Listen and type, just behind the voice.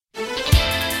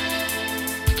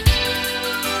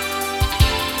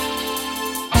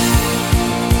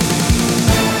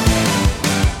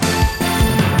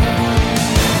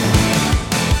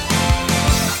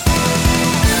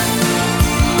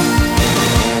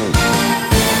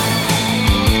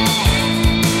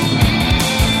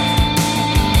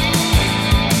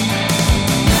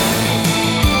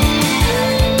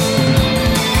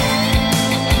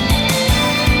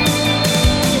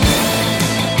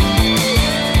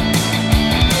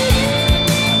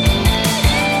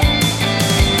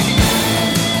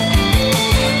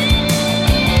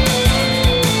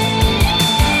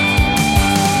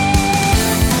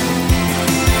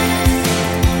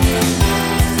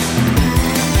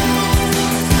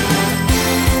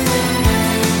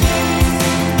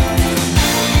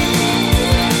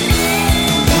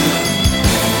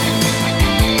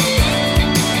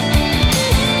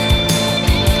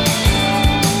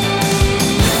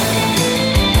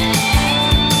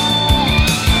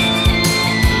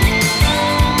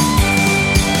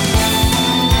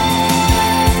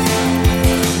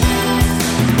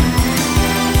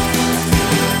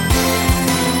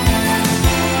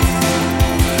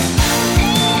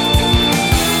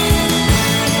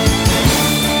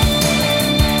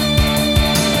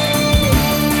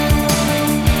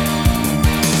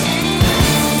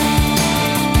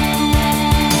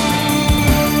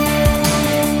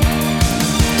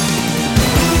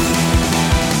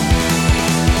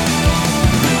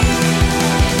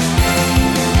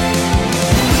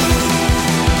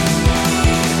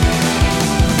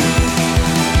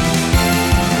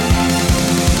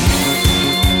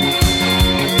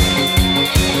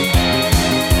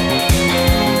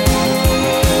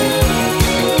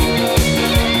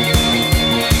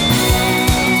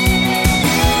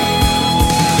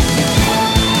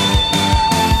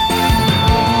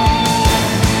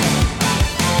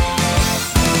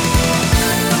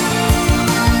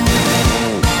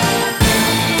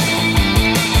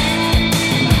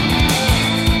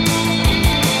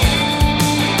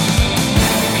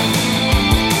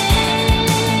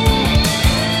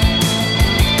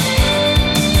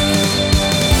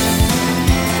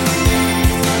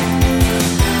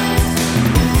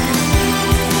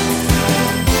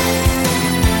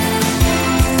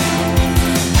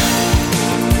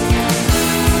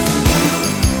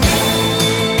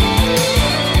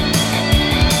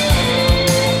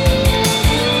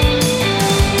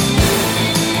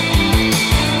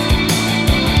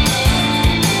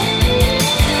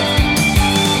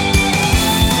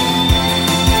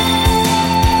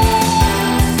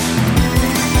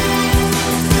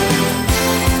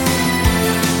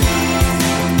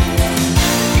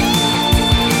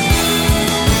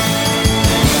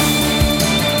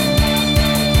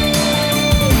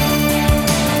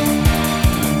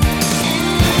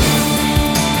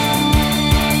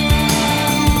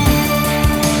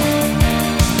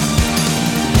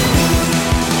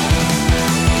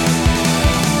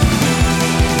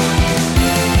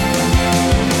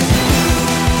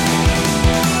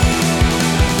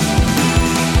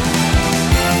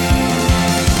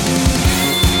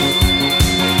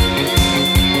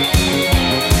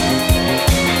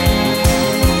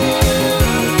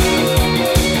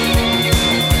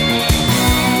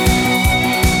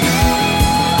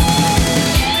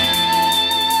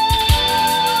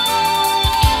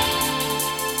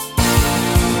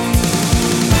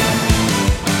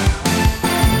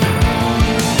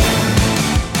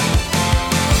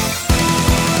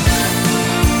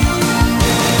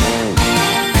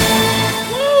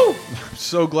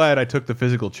so glad I took the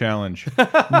physical challenge.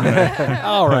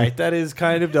 All right, that is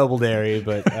kind of double dairy,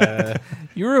 but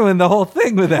You ruined the whole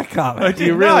thing with that comment.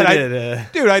 you really did.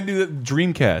 Dude, I do the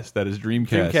Dreamcast. That is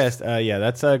Dreamcast. Dreamcast, yeah,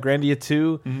 that's Grandia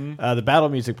 2. The battle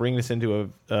music bringing us into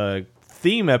a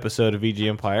theme episode of VG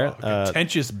Empire.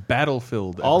 Contentious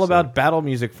battlefield. All episode. about battle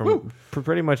music from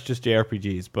pretty much just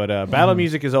JRPGs. But battle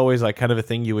music is always like kind of a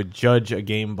thing you would judge a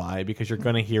game by because you're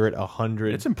going to hear it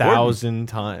 100,000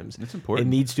 times. It's important. It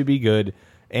needs to be good.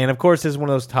 And of course, this is one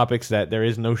of those topics that there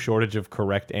is no shortage of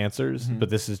correct answers. But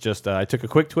this is just, I took a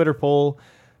quick Twitter poll.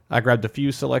 I grabbed a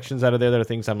few selections out of there that are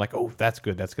things I'm like, oh, that's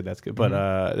good, that's good, that's good.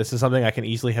 But this is something I can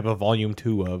easily have a volume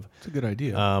 2 of. It's a good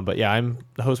idea. But yeah, I'm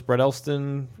the host, Brett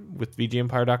Elston, with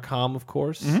VGEmpire.com, of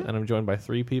course. And I'm joined by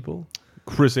 3 people.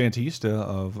 Chris Antista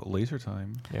of Laser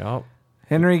Time. Yeah.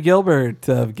 Henry Gilbert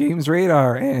of Games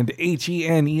Radar and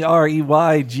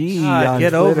HENEREYG. on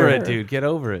Get over Twitter. it, dude. Get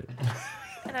over it.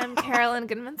 And I'm Carolyn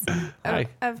Goodmanson Hi.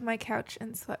 of My Couch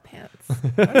and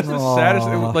Sweatpants. That's the Aw. saddest.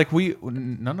 Like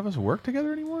none of us work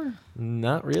together anymore.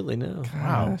 Not really, no.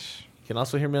 Gosh. You can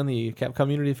also hear me on the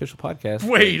Capcom Unity official podcast.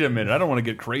 Wait a minute. I don't want to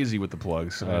get crazy with the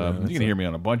plugs. know, You can hear me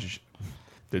on a bunch of.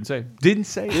 Didn't say. Didn't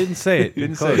say it. Didn't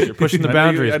Didn't say it. You're pushing the I know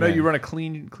boundaries. I know man. you run a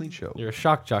clean show. You're a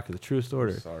shock jock of the truest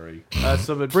order. Sorry.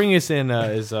 But bringing us in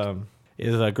is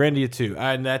Grandia 2.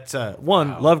 And that's,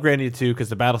 love Grandia 2 because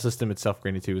the battle system itself,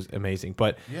 Grandia 2, is amazing.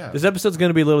 But Yeah. this episode's going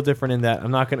to be a little different in that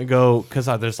I'm not going to go, because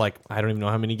there's like, I don't even know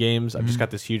how many games. I've just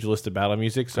got this huge list of battle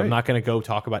music. So I'm Great. not going to go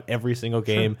talk about every single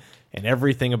game and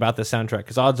everything about the soundtrack.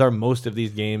 Because odds are most of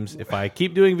these games, if I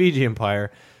keep doing VG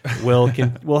Empire, will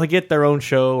get their own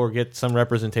show or get some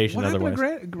representation What otherwise.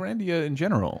 happened to Grandia in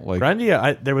general? Like,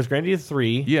 Grandia, there was Grandia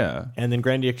 3. yeah. And then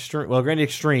Grandia Extreme. Well, Grandia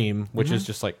Extreme, which is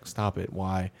just like, stop it,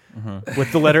 why?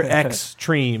 With the letter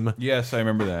Extreme. Yes, I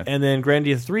remember that. And then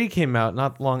Grandia 3 came out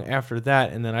not long after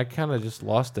that, and then I kind of just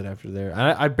lost it after there.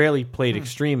 I barely played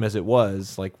Extreme as it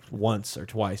was, like once or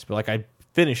twice, but like I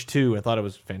finished 2 and thought it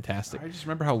was fantastic. I just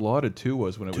remember how lauded 2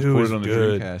 was when it was 2 ported is on the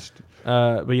good.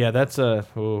 Dreamcast. But yeah, that's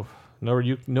Noriyuki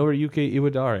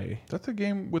Iwadare. That's a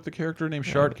game with the character named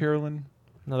Shard Carolyn.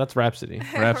 No, that's Rhapsody.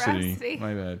 Rhapsody. Rhapsody.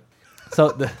 My bad. So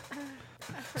Forgot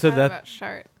that about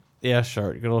Shart. yeah,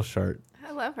 Shart, good old Shart.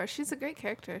 I love her. She's a great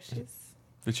character. She's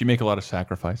Did she make a lot of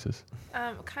sacrifices,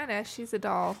 kind of. She's a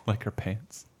doll. like her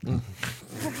pants?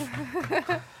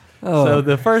 Oh, So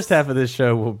the first half of this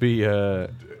show will be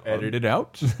Edited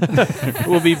out.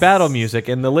 will be battle music,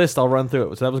 and the list I'll run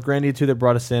through it. So that was Grandia 2 that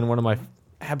brought us in. One of my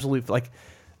absolute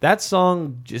that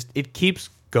song it keeps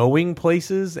going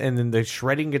places, and then the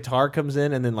shredding guitar comes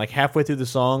in, and then like halfway through the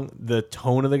song, the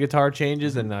tone of the guitar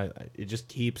changes, and it just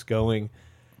keeps going.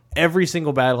 Every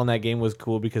single battle in that game was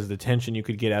cool because of the tension you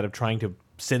could get out of trying to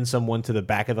send someone to the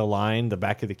back of the line, the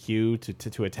back of the queue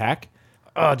to attack.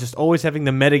 Just always having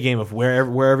the meta game of where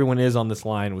everyone is on this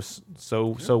line was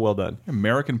so well done.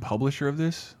 American publisher of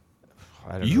this?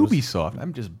 I don't know. Ubisoft.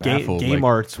 I'm just baffled. Game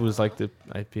Arts was like the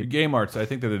IP. Game Arts. I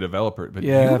think they're the developer, but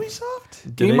Yeah.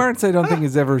 Ubisoft. Game they- Arts, I don't think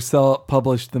has ever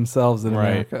published themselves in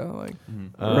Right. America. Like,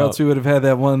 or else we would have had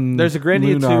that one. There's a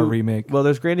Grandia Lunar 2 remake. Well,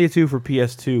 there's Grandia 2 for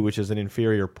PS2, which is an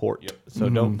inferior port. So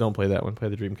don't play that one. Play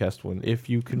the Dreamcast one if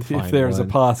you can find if there's one.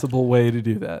 a possible way to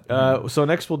do that. So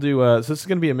next we'll do. So this is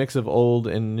going to be a mix of old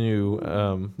and new,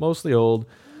 mostly old.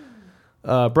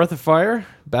 Breath of Fire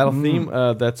battle theme.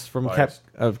 That's from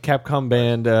Capcom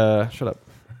band. Shut up.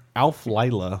 Alf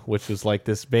Lyla, which is like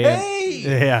this band.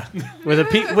 Yeah, with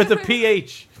a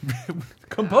PH.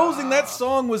 Composing that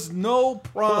song was no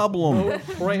problem. No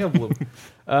problem.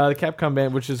 The Capcom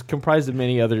band, which is comprised of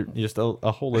many other, just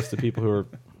a whole list of people who are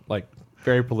like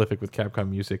very prolific with Capcom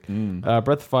music. Breath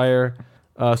of Fire,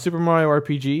 Super Mario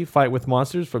RPG, Fight with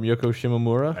Monsters from Yoko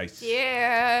Shimomura, Nice.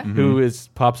 Yeah. who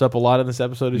pops up a lot in this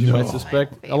episode, as you might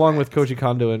suspect, favorite. along with Koji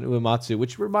Kondo and Uematsu,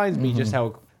 which reminds me just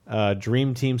how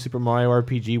Dream Team Super Mario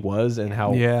RPG was and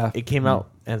how it came out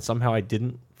and somehow I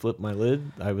didn't flip my lid.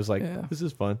 I was like, Yeah. this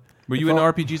is fun. Were you into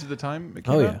RPGs at the time? It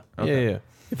came Oh, out? yeah. Okay. Yeah.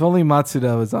 If only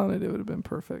Matsuda was on it, it would have been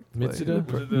perfect.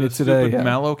 Mitsuda? Was it the Mitsuda, stupid yeah.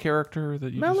 Mallow character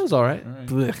that you Mallow's all right.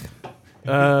 Blech.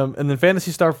 And then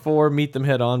Phantasy Star 4, Meet Them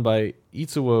Head On by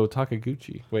Itsuo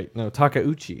Takauchi. Wait, no,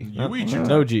 Takauchi. Yuichi.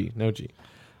 No G.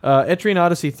 Etrian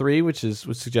Odyssey 3, which was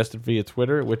suggested via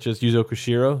Twitter, which is Yuzo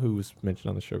Koshiro, who was mentioned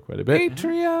on the show quite a bit.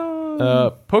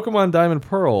 Patreon. Pokemon Diamond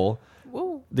Pearl,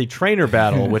 Woo. the trainer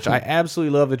battle, which I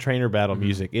absolutely love the trainer battle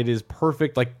music. It is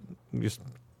perfect. Like, just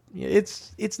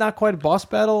it's not quite a boss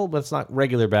battle, but it's not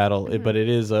regular battle. But it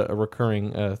is a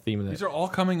recurring theme in These that. are all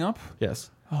coming up? Yes.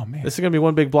 Oh, man. This is gonna be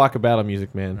one big block of battle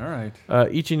music, man. All right.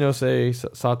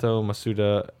 Ichinose Sato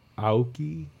Masuda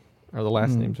Aoki, are the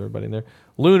last names of everybody in there.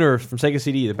 Lunar from Sega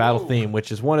CD, the battle theme,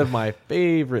 which is one of my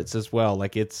favorites as well.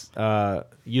 Like it's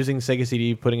using Sega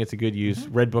CD, putting it to good use.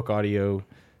 Red Book Audio,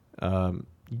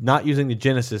 not using the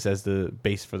Genesis as the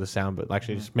base for the sound, but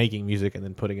actually just making music and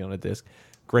then putting it on a disc.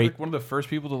 Great. Like one of the first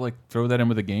people to like throw that in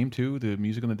with a game too, the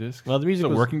music on the disc. Well, the music the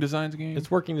was- working designs game.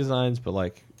 It's working designs, but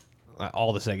like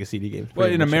all the Sega CD games. Well,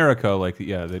 pretty in much. America, like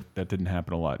that didn't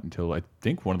happen a lot until I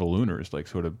think one of the Lunars, like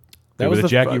sort of. That They was were the the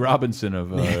Jackie fir- Robinson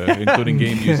of including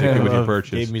game music with your Of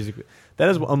purchase. game music. That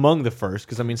is among the first,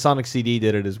 because I mean Sonic CD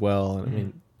did it as well, and I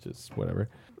mean just whatever.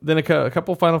 Then a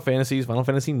couple Final Fantasies, Final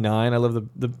Fantasy 9. I love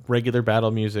the regular battle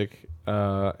music,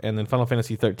 and then Final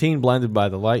Fantasy 13, Blinded by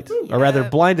the Light, or rather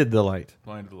Blinded the Light,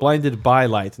 Blinded by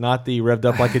Light, not the revved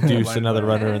up like a deuce, another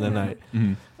runner in the night.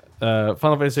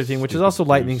 Final Fantasy 13, which is also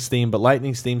Lightning's theme, but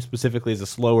Lightning's theme specifically is a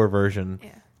slower version.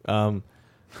 Yeah. And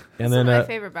Some then of my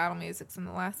favorite battle musics in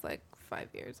the last like 5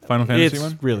 years. Final Fantasy it's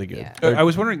one. really good. Yeah. I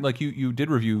was wondering, like you did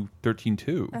review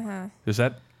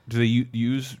 13.2. Do they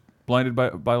use Blinded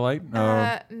by Light?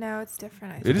 No, it's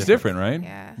different. I It think. is different, right?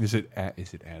 Yeah. Is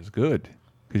it as good?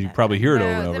 Because you probably hear it over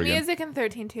and over the again. music in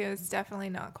 13.2 is definitely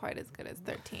not quite as good as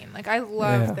 13. Like I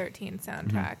love Yeah. 13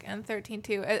 soundtrack and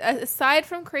 13.2. Aside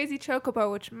from Crazy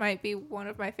Chocobo, which might be one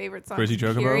of my favorite songs. Crazy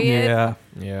Chocobo? Period. Yeah.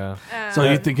 Yeah. So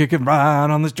you think you can ride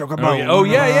on this chocobo? Oh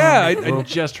yeah. I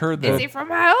just heard Is that. he from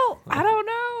hell? I don't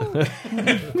know.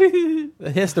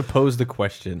 He has to pose the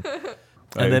question.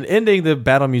 And then ending the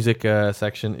battle music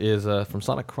section is from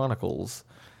Sonic Chronicles,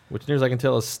 which near as I can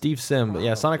tell is Steve Sim. But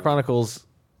yeah, Sonic Chronicles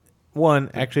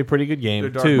 1, actually a pretty good game. The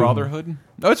Dark 2, Brotherhood.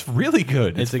 No, it's really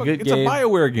good. It's a fuck- good It's game. a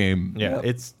Bioware game. Yeah,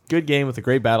 it's good game with a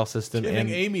great battle system. Giving And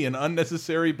Amy an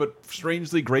unnecessary but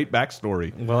strangely great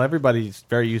backstory. well, everybody's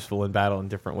very useful in battle in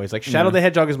different ways. Like Shadow the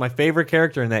Hedgehog is my favorite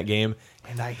character in that game,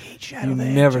 and I hate Shadow You the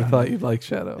never Hedgehog. thought you'd like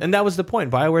Shadow. And that was the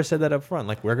point. BioWare said that up front.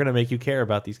 Like, we're going to make you care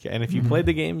about these. And if you played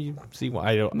the game, you see why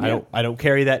I don't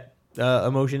carry that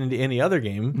emotion into any other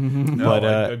game. No,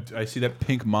 But I see that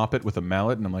pink Moppet with a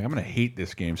mallet, and I'm like, I'm going to hate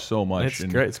this game so much. It's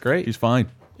And great. It's great. He's fine.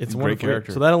 It's a a great wonderful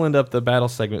character. So that'll end up the battle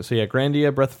segment. So yeah,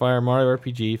 Grandia, Breathfire, Mario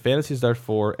RPG, Phantasy Star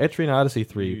 4, Etrian Odyssey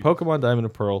 3, Pokemon Diamond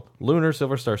and Pearl, Lunar,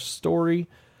 Silver Star Story,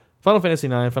 Final Fantasy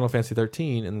 9, Final Fantasy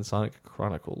 13, and then Sonic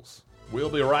Chronicles. We'll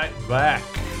be right back.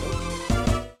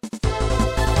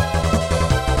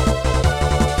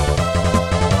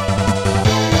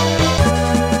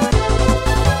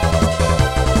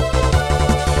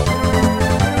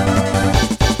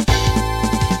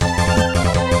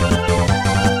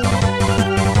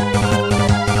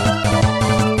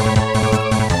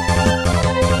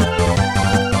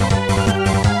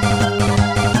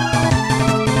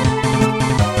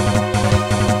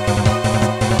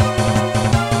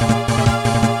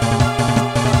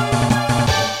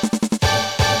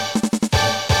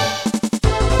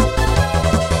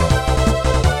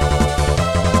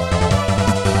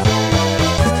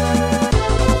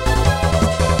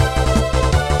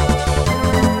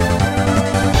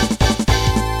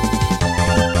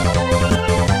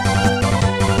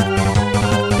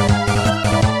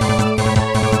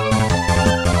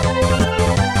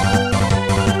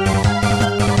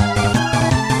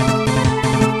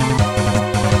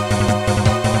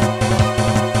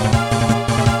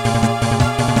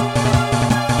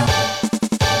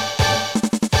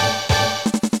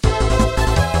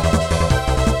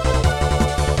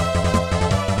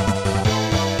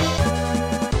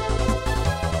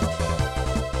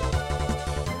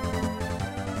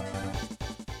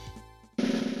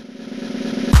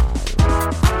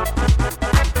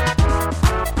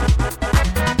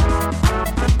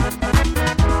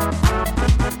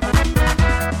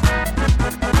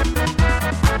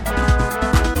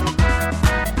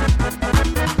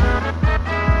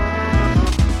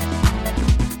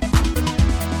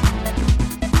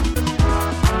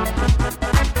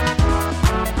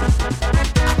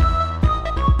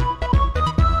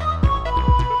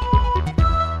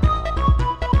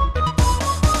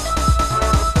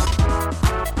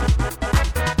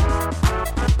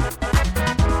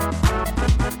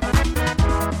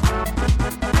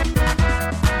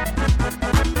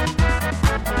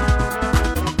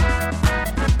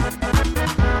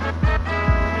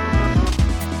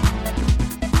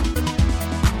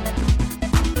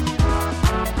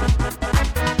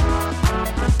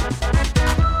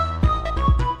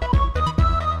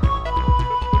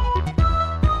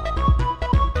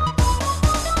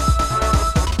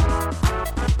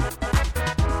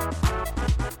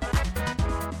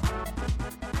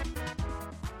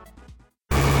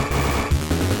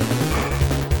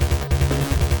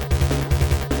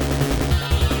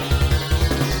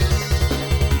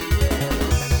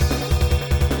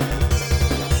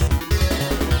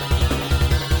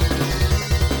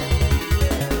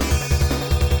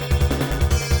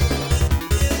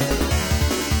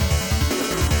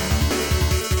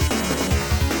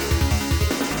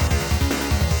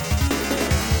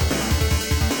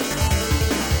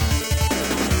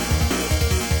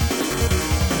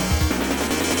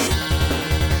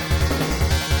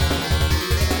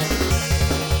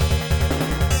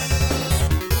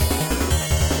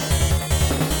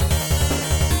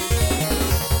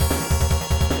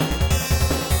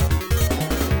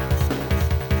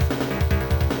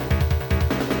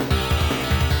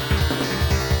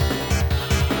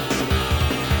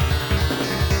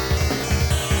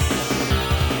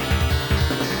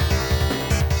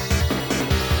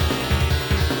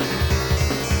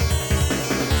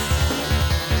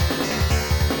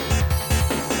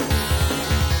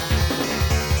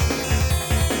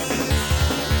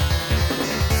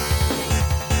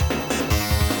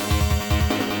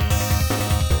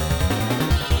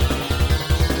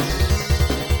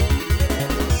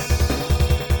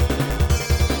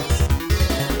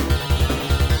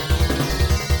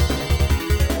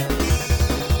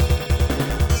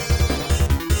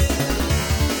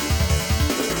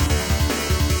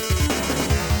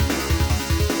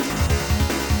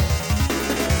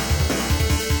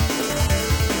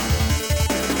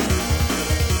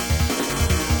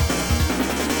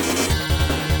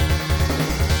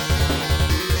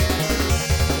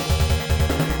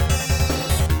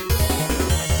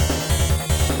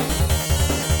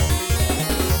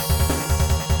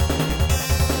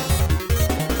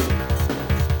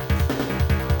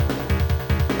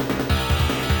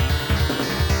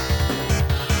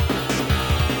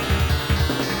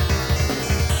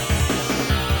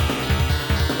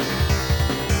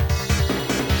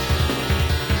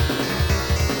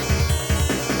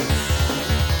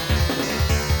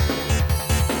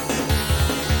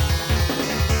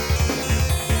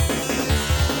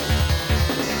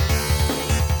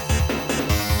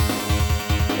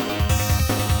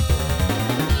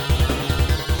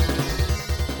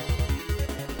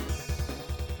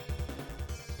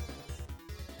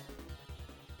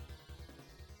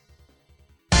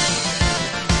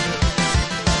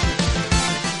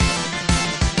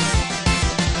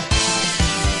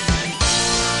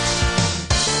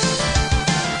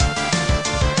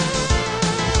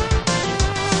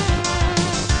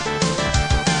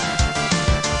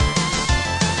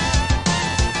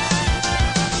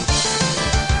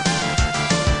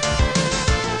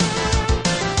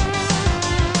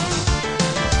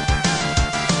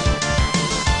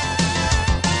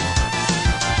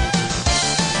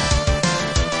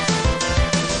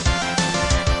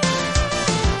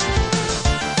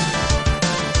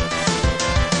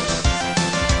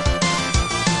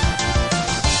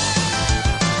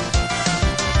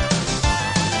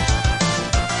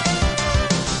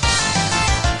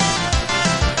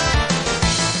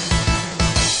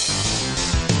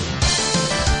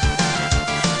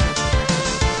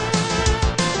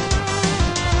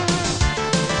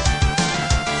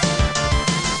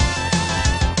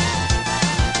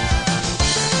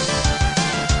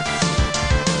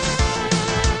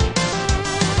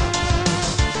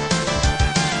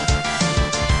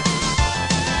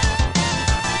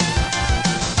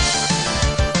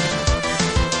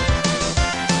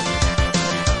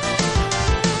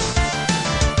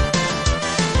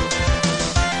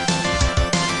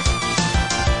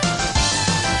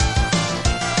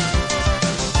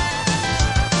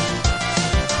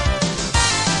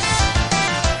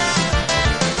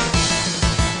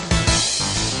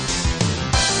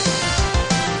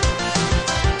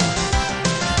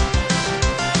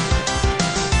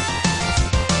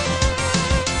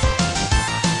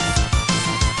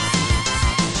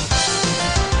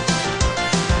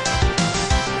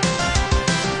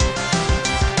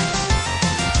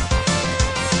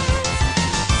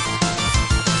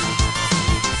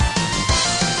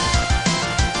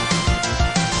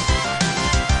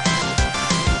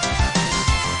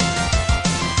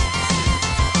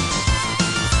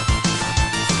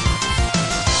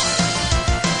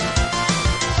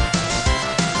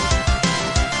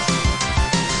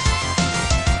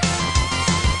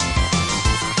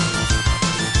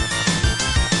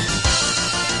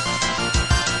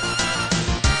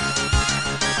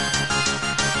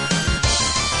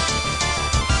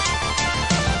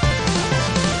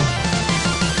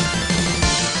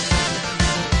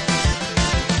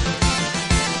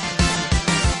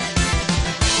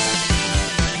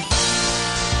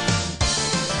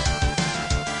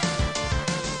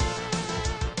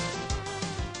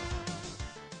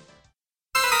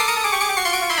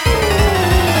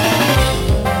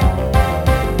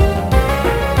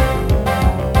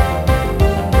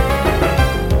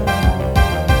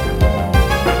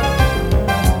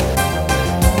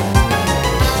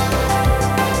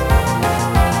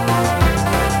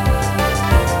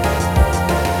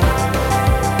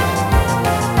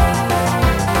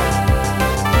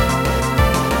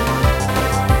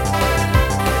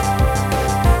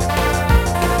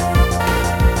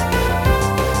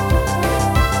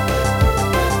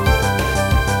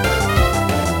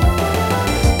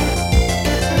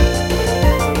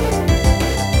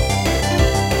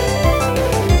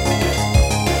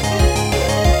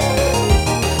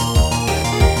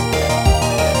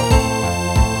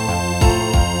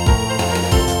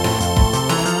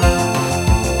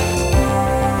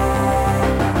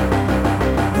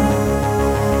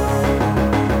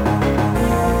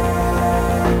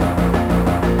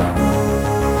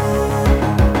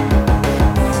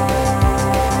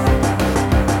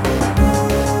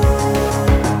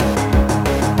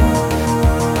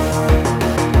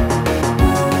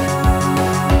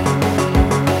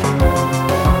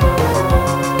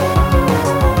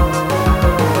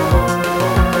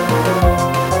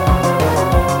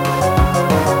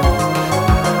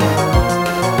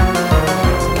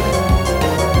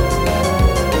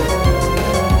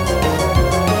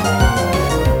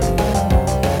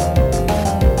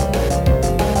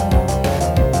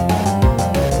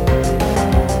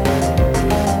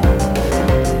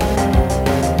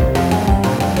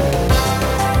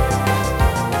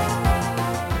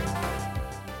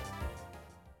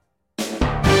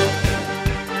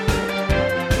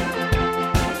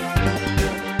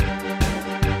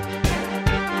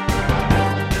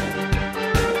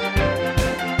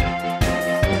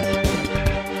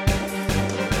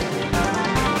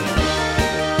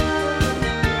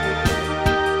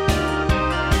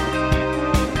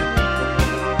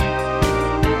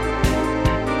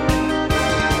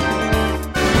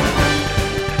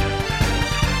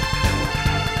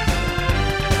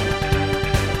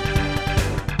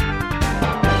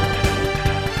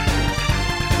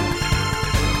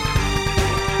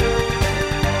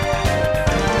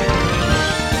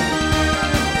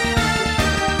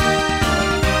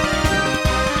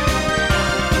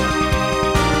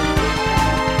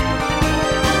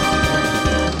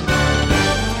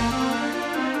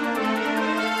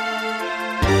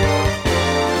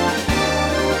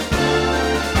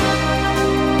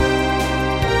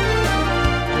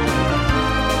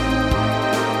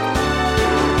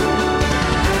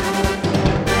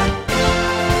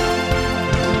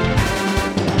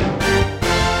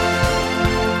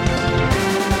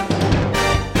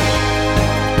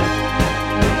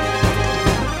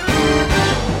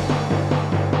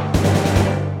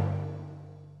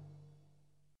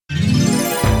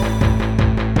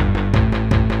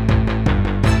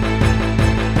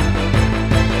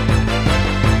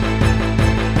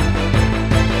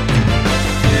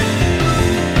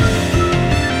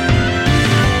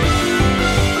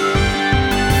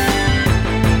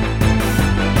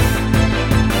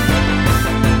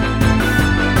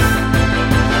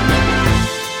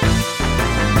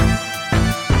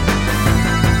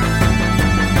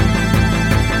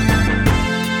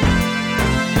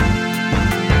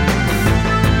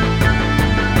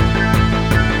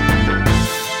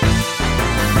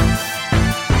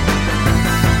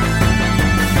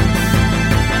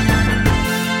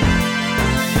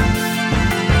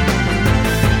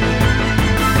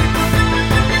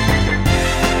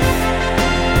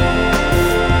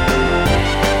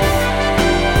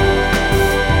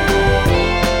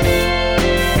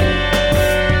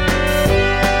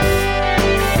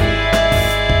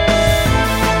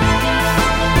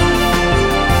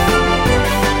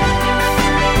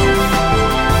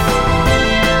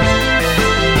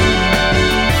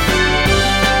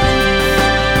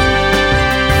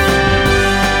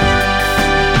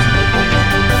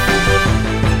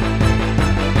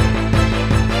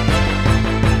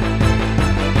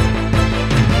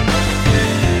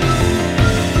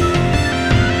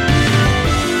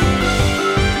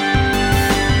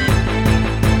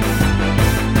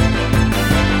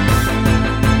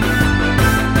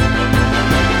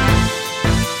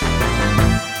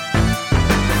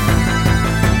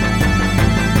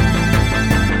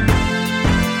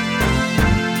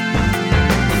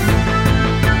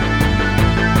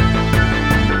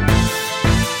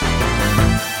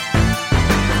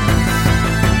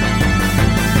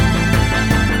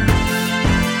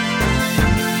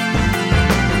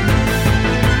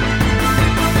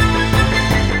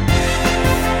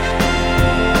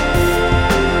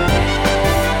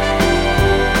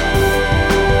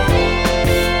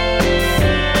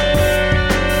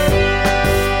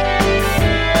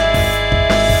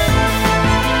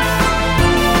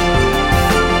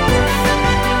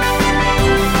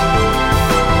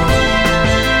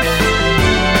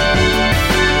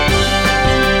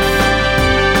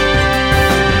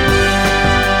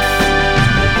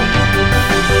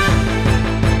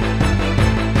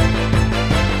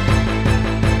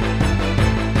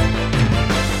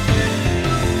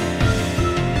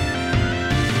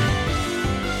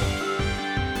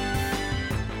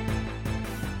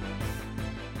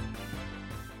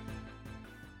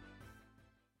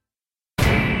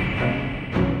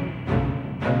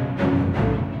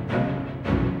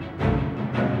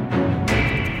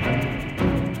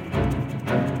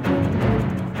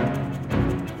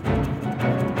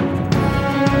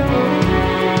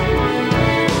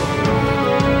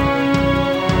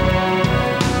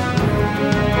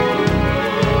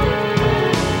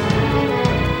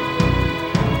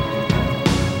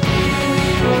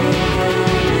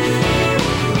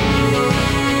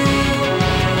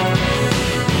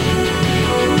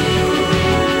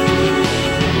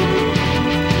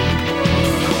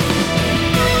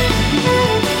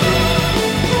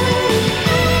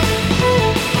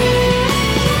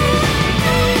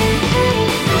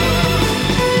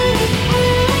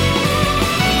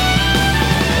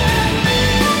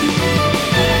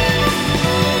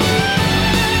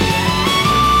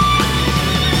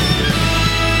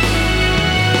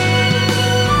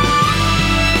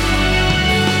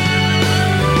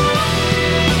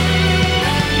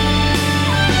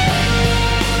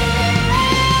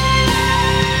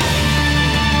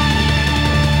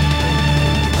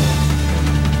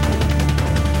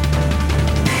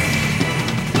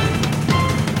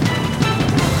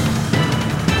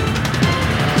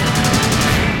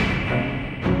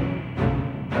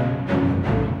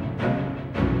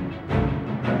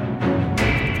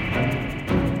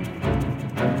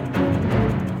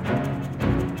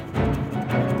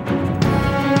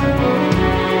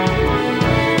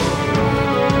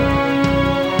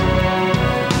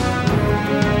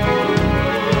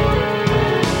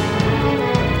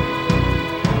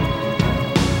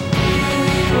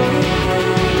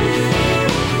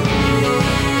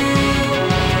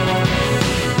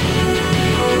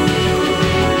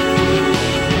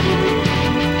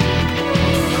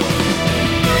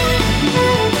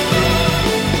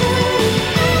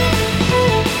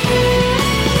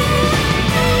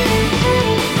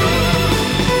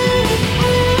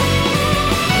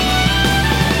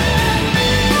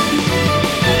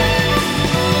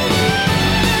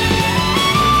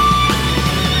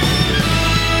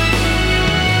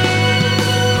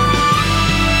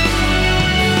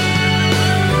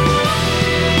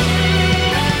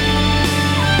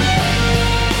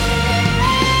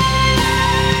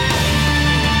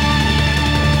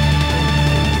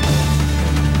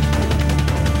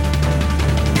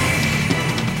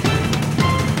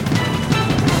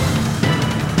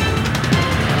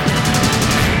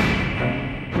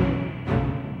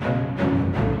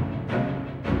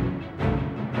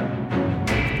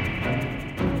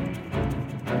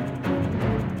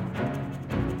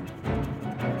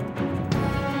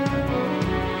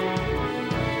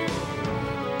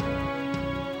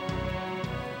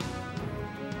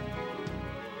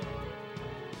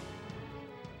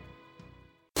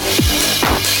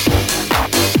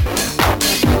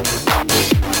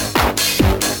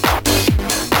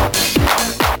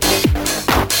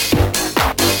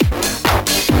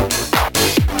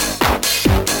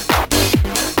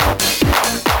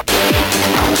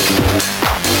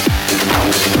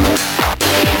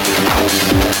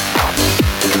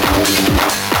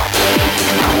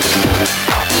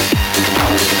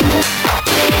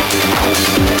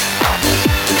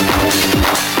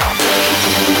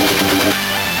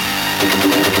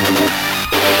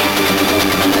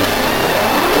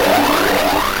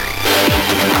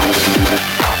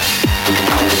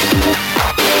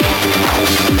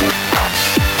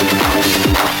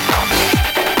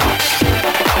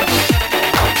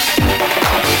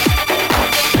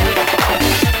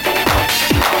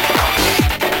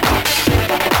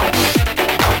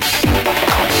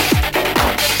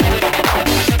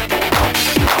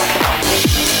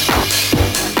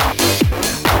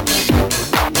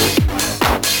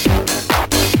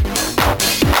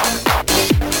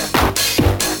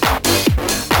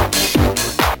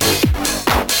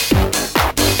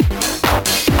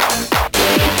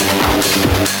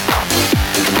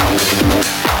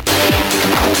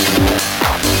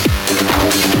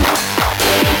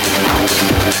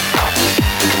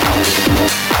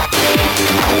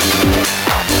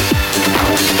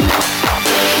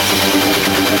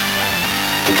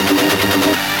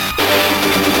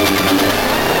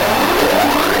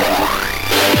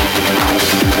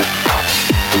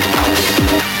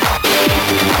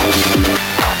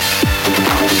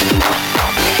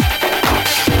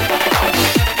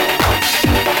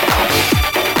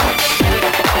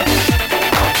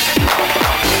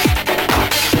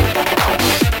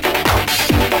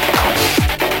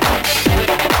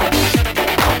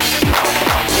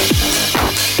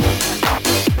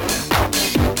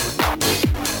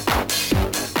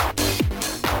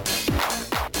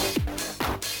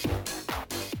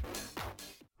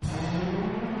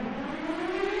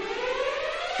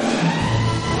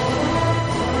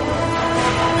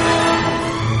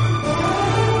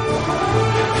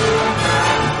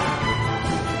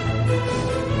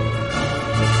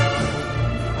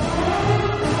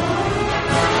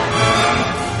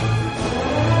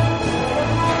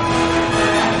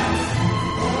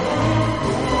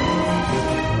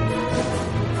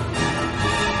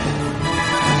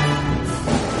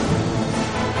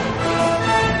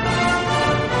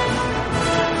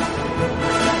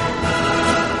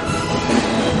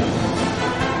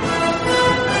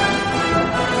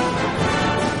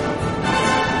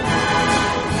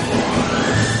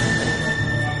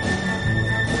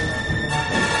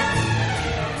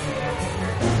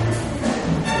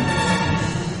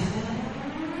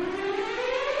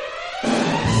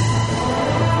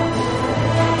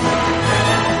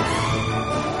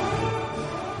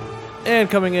 And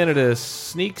coming in at a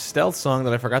sneak stealth song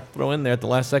that I forgot to throw in there at the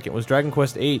last second was Dragon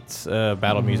Quest VIII's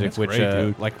battle music, which, great,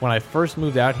 dude. like, when I first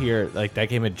moved out here, like, that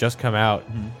game had just come out,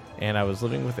 and I was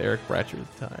living with Eric Bratcher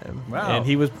at the time. Wow. And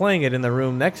he was playing it in the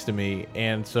room next to me,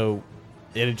 and so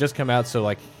it had just come out, so,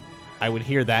 like, I would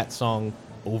hear that song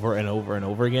over and over and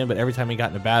over again, but every time he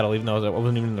got in a battle, even though I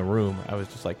wasn't even in the room, I was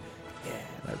just like,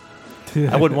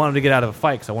 I wouldn't want him to get out of a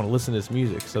fight because I want to listen to this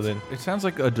music. So then It sounds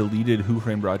like a deleted Who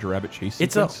Framed Roger Rabbit chase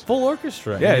it's a sequence. full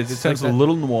orchestra. Yeah, And it it's sounds like a that-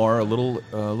 little noir, a little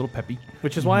peppy.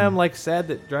 which is why I'm like sad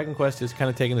that Dragon Quest is kind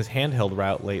of taking this handheld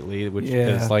route lately, which Yeah.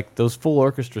 is like those full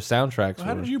orchestra soundtracks.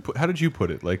 How were- did you put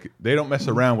it? Like they don't mess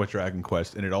around with Dragon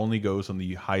Quest, and it only goes on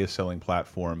the highest selling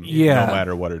platform, Yeah. no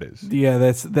matter what it is. Yeah,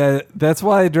 that's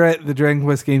why the Dragon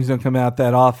Quest games don't come out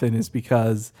that often, is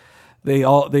because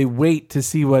they wait to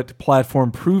see what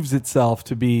platform proves itself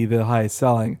to be the highest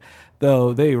selling.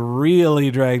 Though they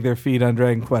really drag their feet on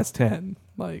Dragon Quest X.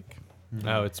 Like,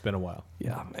 Oh, it's been a while.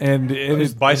 yeah, and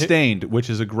it's By Stained,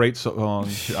 which is a great song.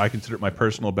 I consider it my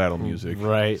personal battle music.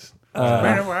 Right.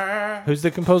 Who's the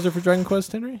composer for Dragon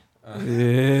Quest, Henry?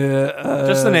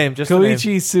 Just the name. Just the name.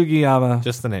 Koichi Sugiyama.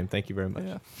 Just the name. Thank you very much.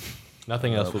 Yeah.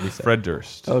 Nothing else will be said. Fred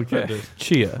Durst. Okay.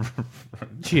 Chia.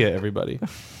 Chia, everybody.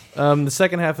 The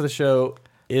second half of the show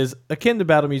is akin to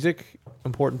battle music.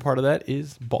 Important part of that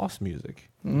is boss music.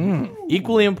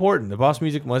 Equally important. The boss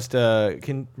music must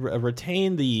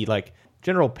retain the like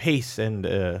general pace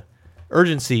and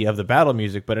urgency of the battle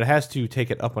music, but it has to take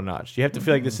it up a notch. You have to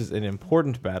feel like this is an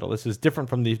important battle. This is different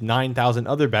from the 9,000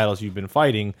 other battles you've been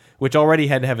fighting, which already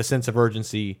had to have a sense of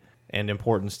urgency and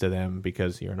importance to them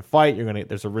because you're in a fight.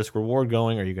 There's a risk reward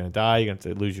going. Are you going to die? You're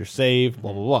going to lose your save.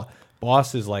 Blah blah blah.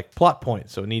 Boss is like plot point,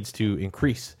 so it needs to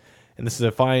increase. And this is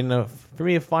a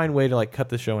fine way to like cut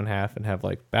the show in half and have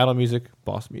like battle music,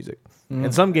 boss music.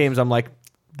 In some games, I'm like,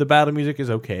 the battle music is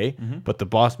okay, but the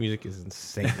boss music is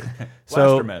insane.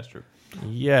 Blaster Master.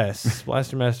 Yes,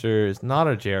 Blaster Master is not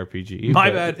a JRPG. My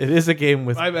but bad. It is a game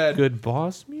with My bad. good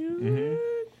boss music.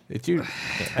 It's you.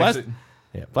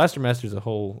 Yeah, Blaster Master is a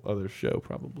whole other show,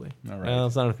 probably. All right.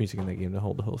 There's not enough music in that game to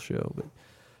hold the whole show.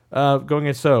 But going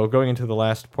into the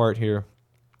last part here,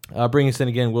 bringing us in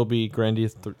again will be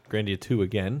Grandia 2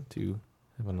 again to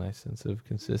have a nice sense of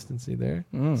consistency there.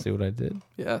 See what I did?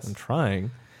 Yes. I'm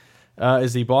trying.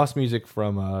 Is the boss music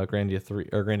from Grandia 3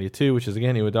 or Grandia 2, which is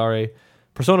again Iwadare.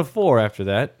 Persona 4 after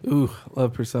that. Ooh,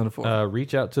 love Persona 4.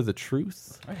 Reach Out to the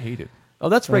Truth. I hate it. Oh,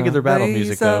 that's regular battle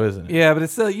music though, isn't it? Yeah, but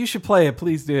it's still, you should play it.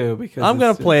 Please do, because I'm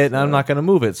gonna it's play it just, and I'm not gonna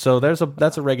move it. So that's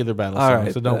a regular battle all song.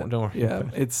 right, So don't worry. Yeah,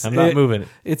 about it. I'm not moving it.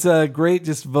 It's a great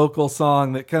just vocal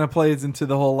song that kind of plays into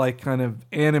the whole like kind of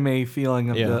anime feeling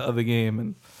of Yeah. the game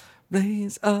and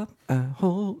raise up a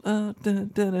hold up.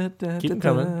 Keep them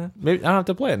coming. Maybe I don't have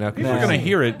to play it now. We're gonna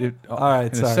hear it. All right,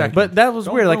 in a sorry. second. But that was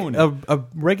Don't weird. Like ruin it. a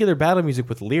regular battle music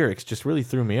with lyrics just really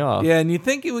threw me off. Yeah, and you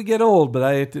think it would get old, but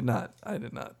I did not.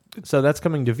 So that's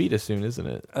coming to Vita soon, isn't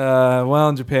it? Well,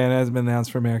 in Japan, it hasn't been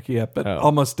announced for America yet, but Oh.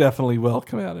 almost definitely will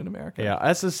come out in America. Yeah,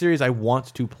 that's a series I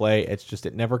want to play. It's just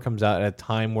it never comes out at a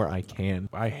time where I can.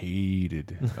 I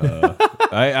hated.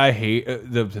 I hate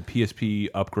the PSP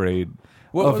upgrade.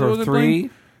 What for was it 3? doing?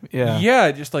 Yeah.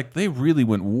 Yeah, just like they really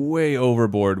went way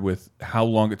overboard with how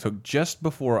long it took just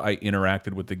before I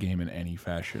interacted with the game in any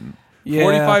fashion. Yeah.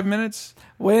 45 minutes?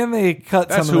 When they cut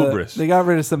That's some of hubris. they got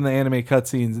rid of some of the anime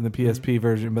cutscenes in the PSP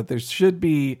version, but there should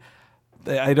be.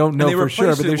 I don't know And they for sure,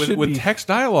 replaced but there it should with be. text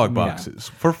dialogue boxes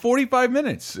for 45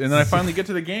 minutes. And then I finally get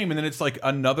to the game, and then it's like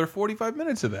another 45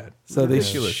 minutes of that. So they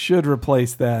Ridiculous. should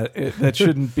replace that. That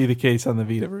shouldn't be the case on the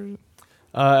Vita version.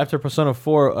 After Persona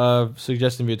 4,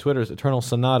 suggesting via Twitter is Eternal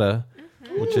Sonata,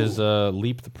 which is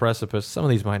Leap the Precipice. Some of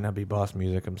these might not be boss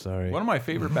music. I'm sorry. One of my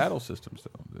favorite battle systems,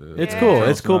 though. It's Yeah. cool. Eternal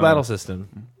It's a cool Sonata. battle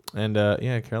system. And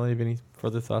yeah, Caroline, have any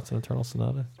further thoughts on Eternal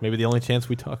Sonata? Maybe the only chance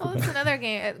we talk Well, about. it's another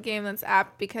game that's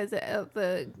apt because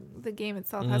the game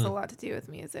itself has a lot to do with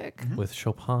music. With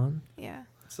Chopin. Yeah.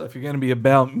 So if you're going to be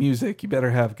about music, you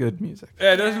better have good music.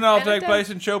 Yeah, doesn't it all And it take does. place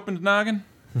in Chopin's noggin?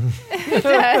 It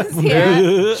does,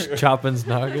 yeah. Chopin's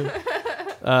noggin.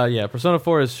 Yeah, Persona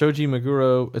 4 is Shoji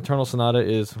Meguro. Eternal Sonata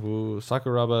is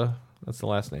Sakuraba. That's the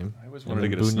last name. I always wanted to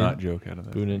get a snot joke out of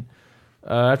that. Bunin.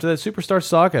 After that, Superstar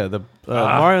Saga, the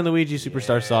Mario and Luigi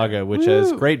Superstar Saga, which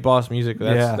has great boss music.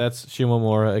 That's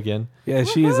Shimomura again. Yeah,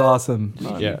 she is awesome.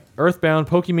 Yeah, Earthbound,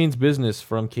 Pokemon's Business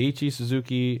from Keiichi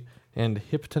Suzuki and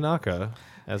Hip Tanaka.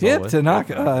 As Hip always.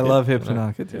 Tanaka. I love Hip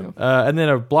Tanaka too. And then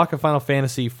a block of Final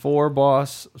Fantasy 4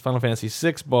 boss, Final Fantasy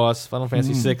 6 boss, Final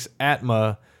Fantasy 6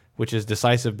 Atma, which is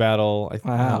Decisive Battle.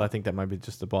 Wow. I think that might be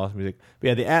just the boss music. But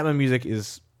yeah, the Atma music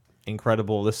is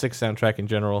incredible. The 6 soundtrack in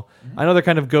general. I know they're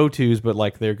kind of go-tos, but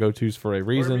like they're go-tos for a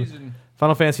reason.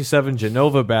 Final Fantasy VII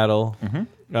Genova Battle,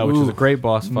 which is a great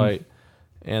boss fight.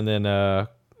 And then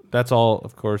that's all,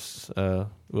 of course,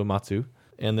 Uematsu.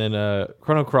 And then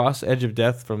Chrono Cross, Edge of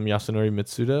Death from Yasunori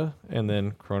Mitsuda. And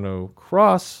then Chrono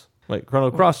Cross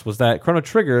was that. Chrono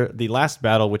Trigger, the last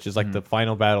battle, which is like the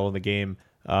final battle in the game,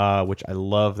 which I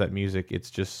love that music.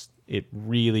 It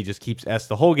really just keeps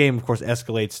the whole game, of course,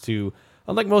 escalates to,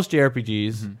 unlike most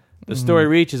JRPGs, the story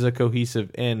reaches a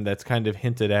cohesive end that's kind of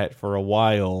hinted at for a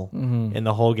while. And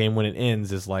the whole game, when it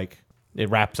ends, is like, it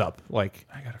wraps up. Like,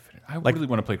 I gotta finish. I really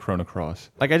want to play Chrono Cross.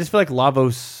 Like, I just feel like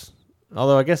Lavos,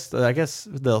 although I guess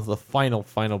the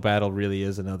final battle really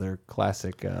is another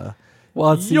classic.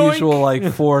 Well, it's the Yoink! usual like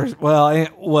four.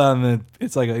 And then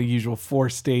it's like a usual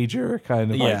 4-stager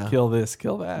kind of Yeah. like kill this,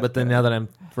 kill that. But then now that I'm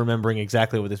remembering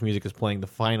exactly what this music is playing, the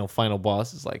final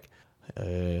boss is like,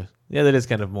 yeah, that is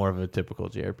kind of more of a typical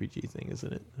JRPG thing,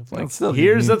 isn't it? It's like, It's still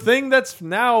here's unique. the thing that's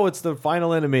now it's the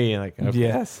final enemy. Like, okay.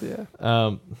 Yes, yeah.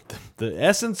 The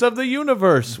essence of the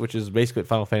universe, which is basically what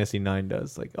Final Fantasy IX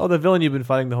does. Like, oh, the villain you've been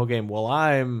fighting the whole game. Well,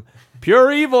 I'm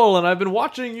pure evil, and I've been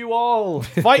watching you all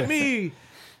fight me.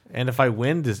 And if I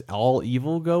win, does all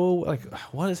evil go? Like,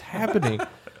 what is happening?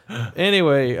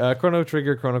 Anyway, Chrono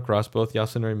Trigger, Chrono Cross, both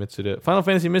Yasunori Mitsuda. Final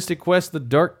Fantasy Mystic Quest, The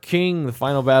Dark King, the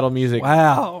final battle music.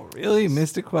 Wow, really?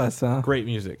 Mystic Quest, huh? Great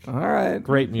music. All right.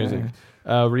 Great Okay. music.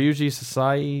 Ryuji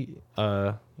Sasai,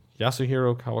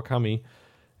 Yasuhiro Kawakami,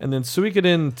 and then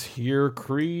Suikoden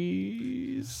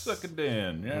Tierkreis. Suck it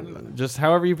in. Just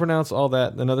however you pronounce all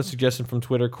that. Another suggestion from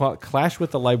Twitter, Clash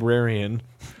with the Librarian.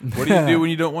 What do you do when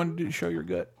you don't want to show your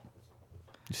gut?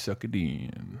 You suck it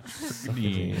in. Suck it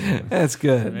in. That's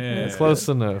good. Man. Close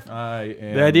enough. I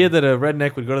am The idea that a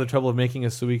redneck would go to the trouble of making a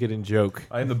Suikoden joke.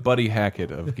 I am the Buddy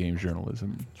Hackett of game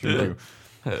journalism. True.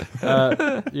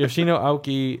 Yoshino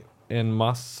Aoki and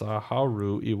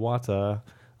Masaharu Iwata,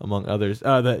 among others.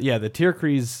 The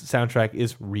Tierkreis soundtrack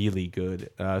is really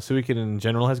good. Suikoden in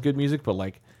general has good music, but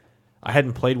like I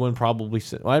hadn't played one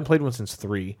I hadn't played one since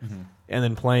 3, and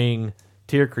then playing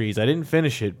Tierkreis, I didn't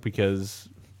finish it because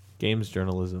games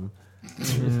journalism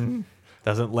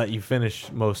doesn't let you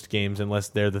finish most games unless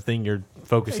they're the thing you're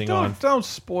focusing on. Don't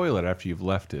spoil it after you've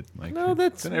left it. Like, No,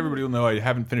 that's- then everybody will know I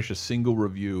haven't finished a single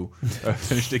review.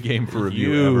 Finished a game for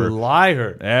review You ever.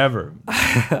 liar. Ever.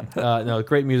 No,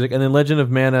 great music. And then Legend of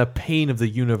Mana, Pain of the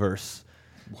Universe.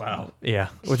 Wow. Yeah,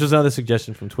 which was another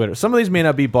suggestion from Twitter. Some of these may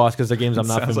not be boss because they're games I'm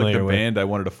not Sounds familiar like the with. band I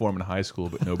wanted to form in high school,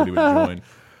 but nobody would join.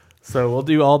 So we'll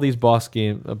do all these boss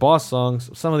songs.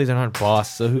 Some of these aren't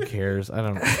boss, so who cares? I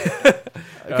don't know.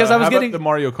 Because I was how about getting the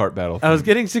Mario Kart battle. I was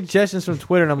getting suggestions from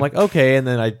Twitter, and I'm like, okay. And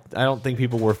then I don't think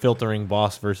people were filtering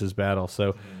boss versus battle.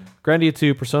 So Grandia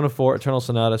 2, Persona 4, Eternal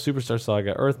Sonata, Superstar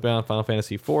Saga, Earthbound, Final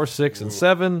Fantasy 4, 6, and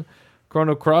 7,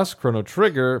 Chrono Cross, Chrono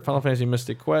Trigger, Final Fantasy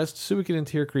Mystic Quest, Suikoden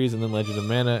Tierkreis, and then Legend of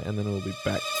Mana, and then we'll be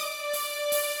back.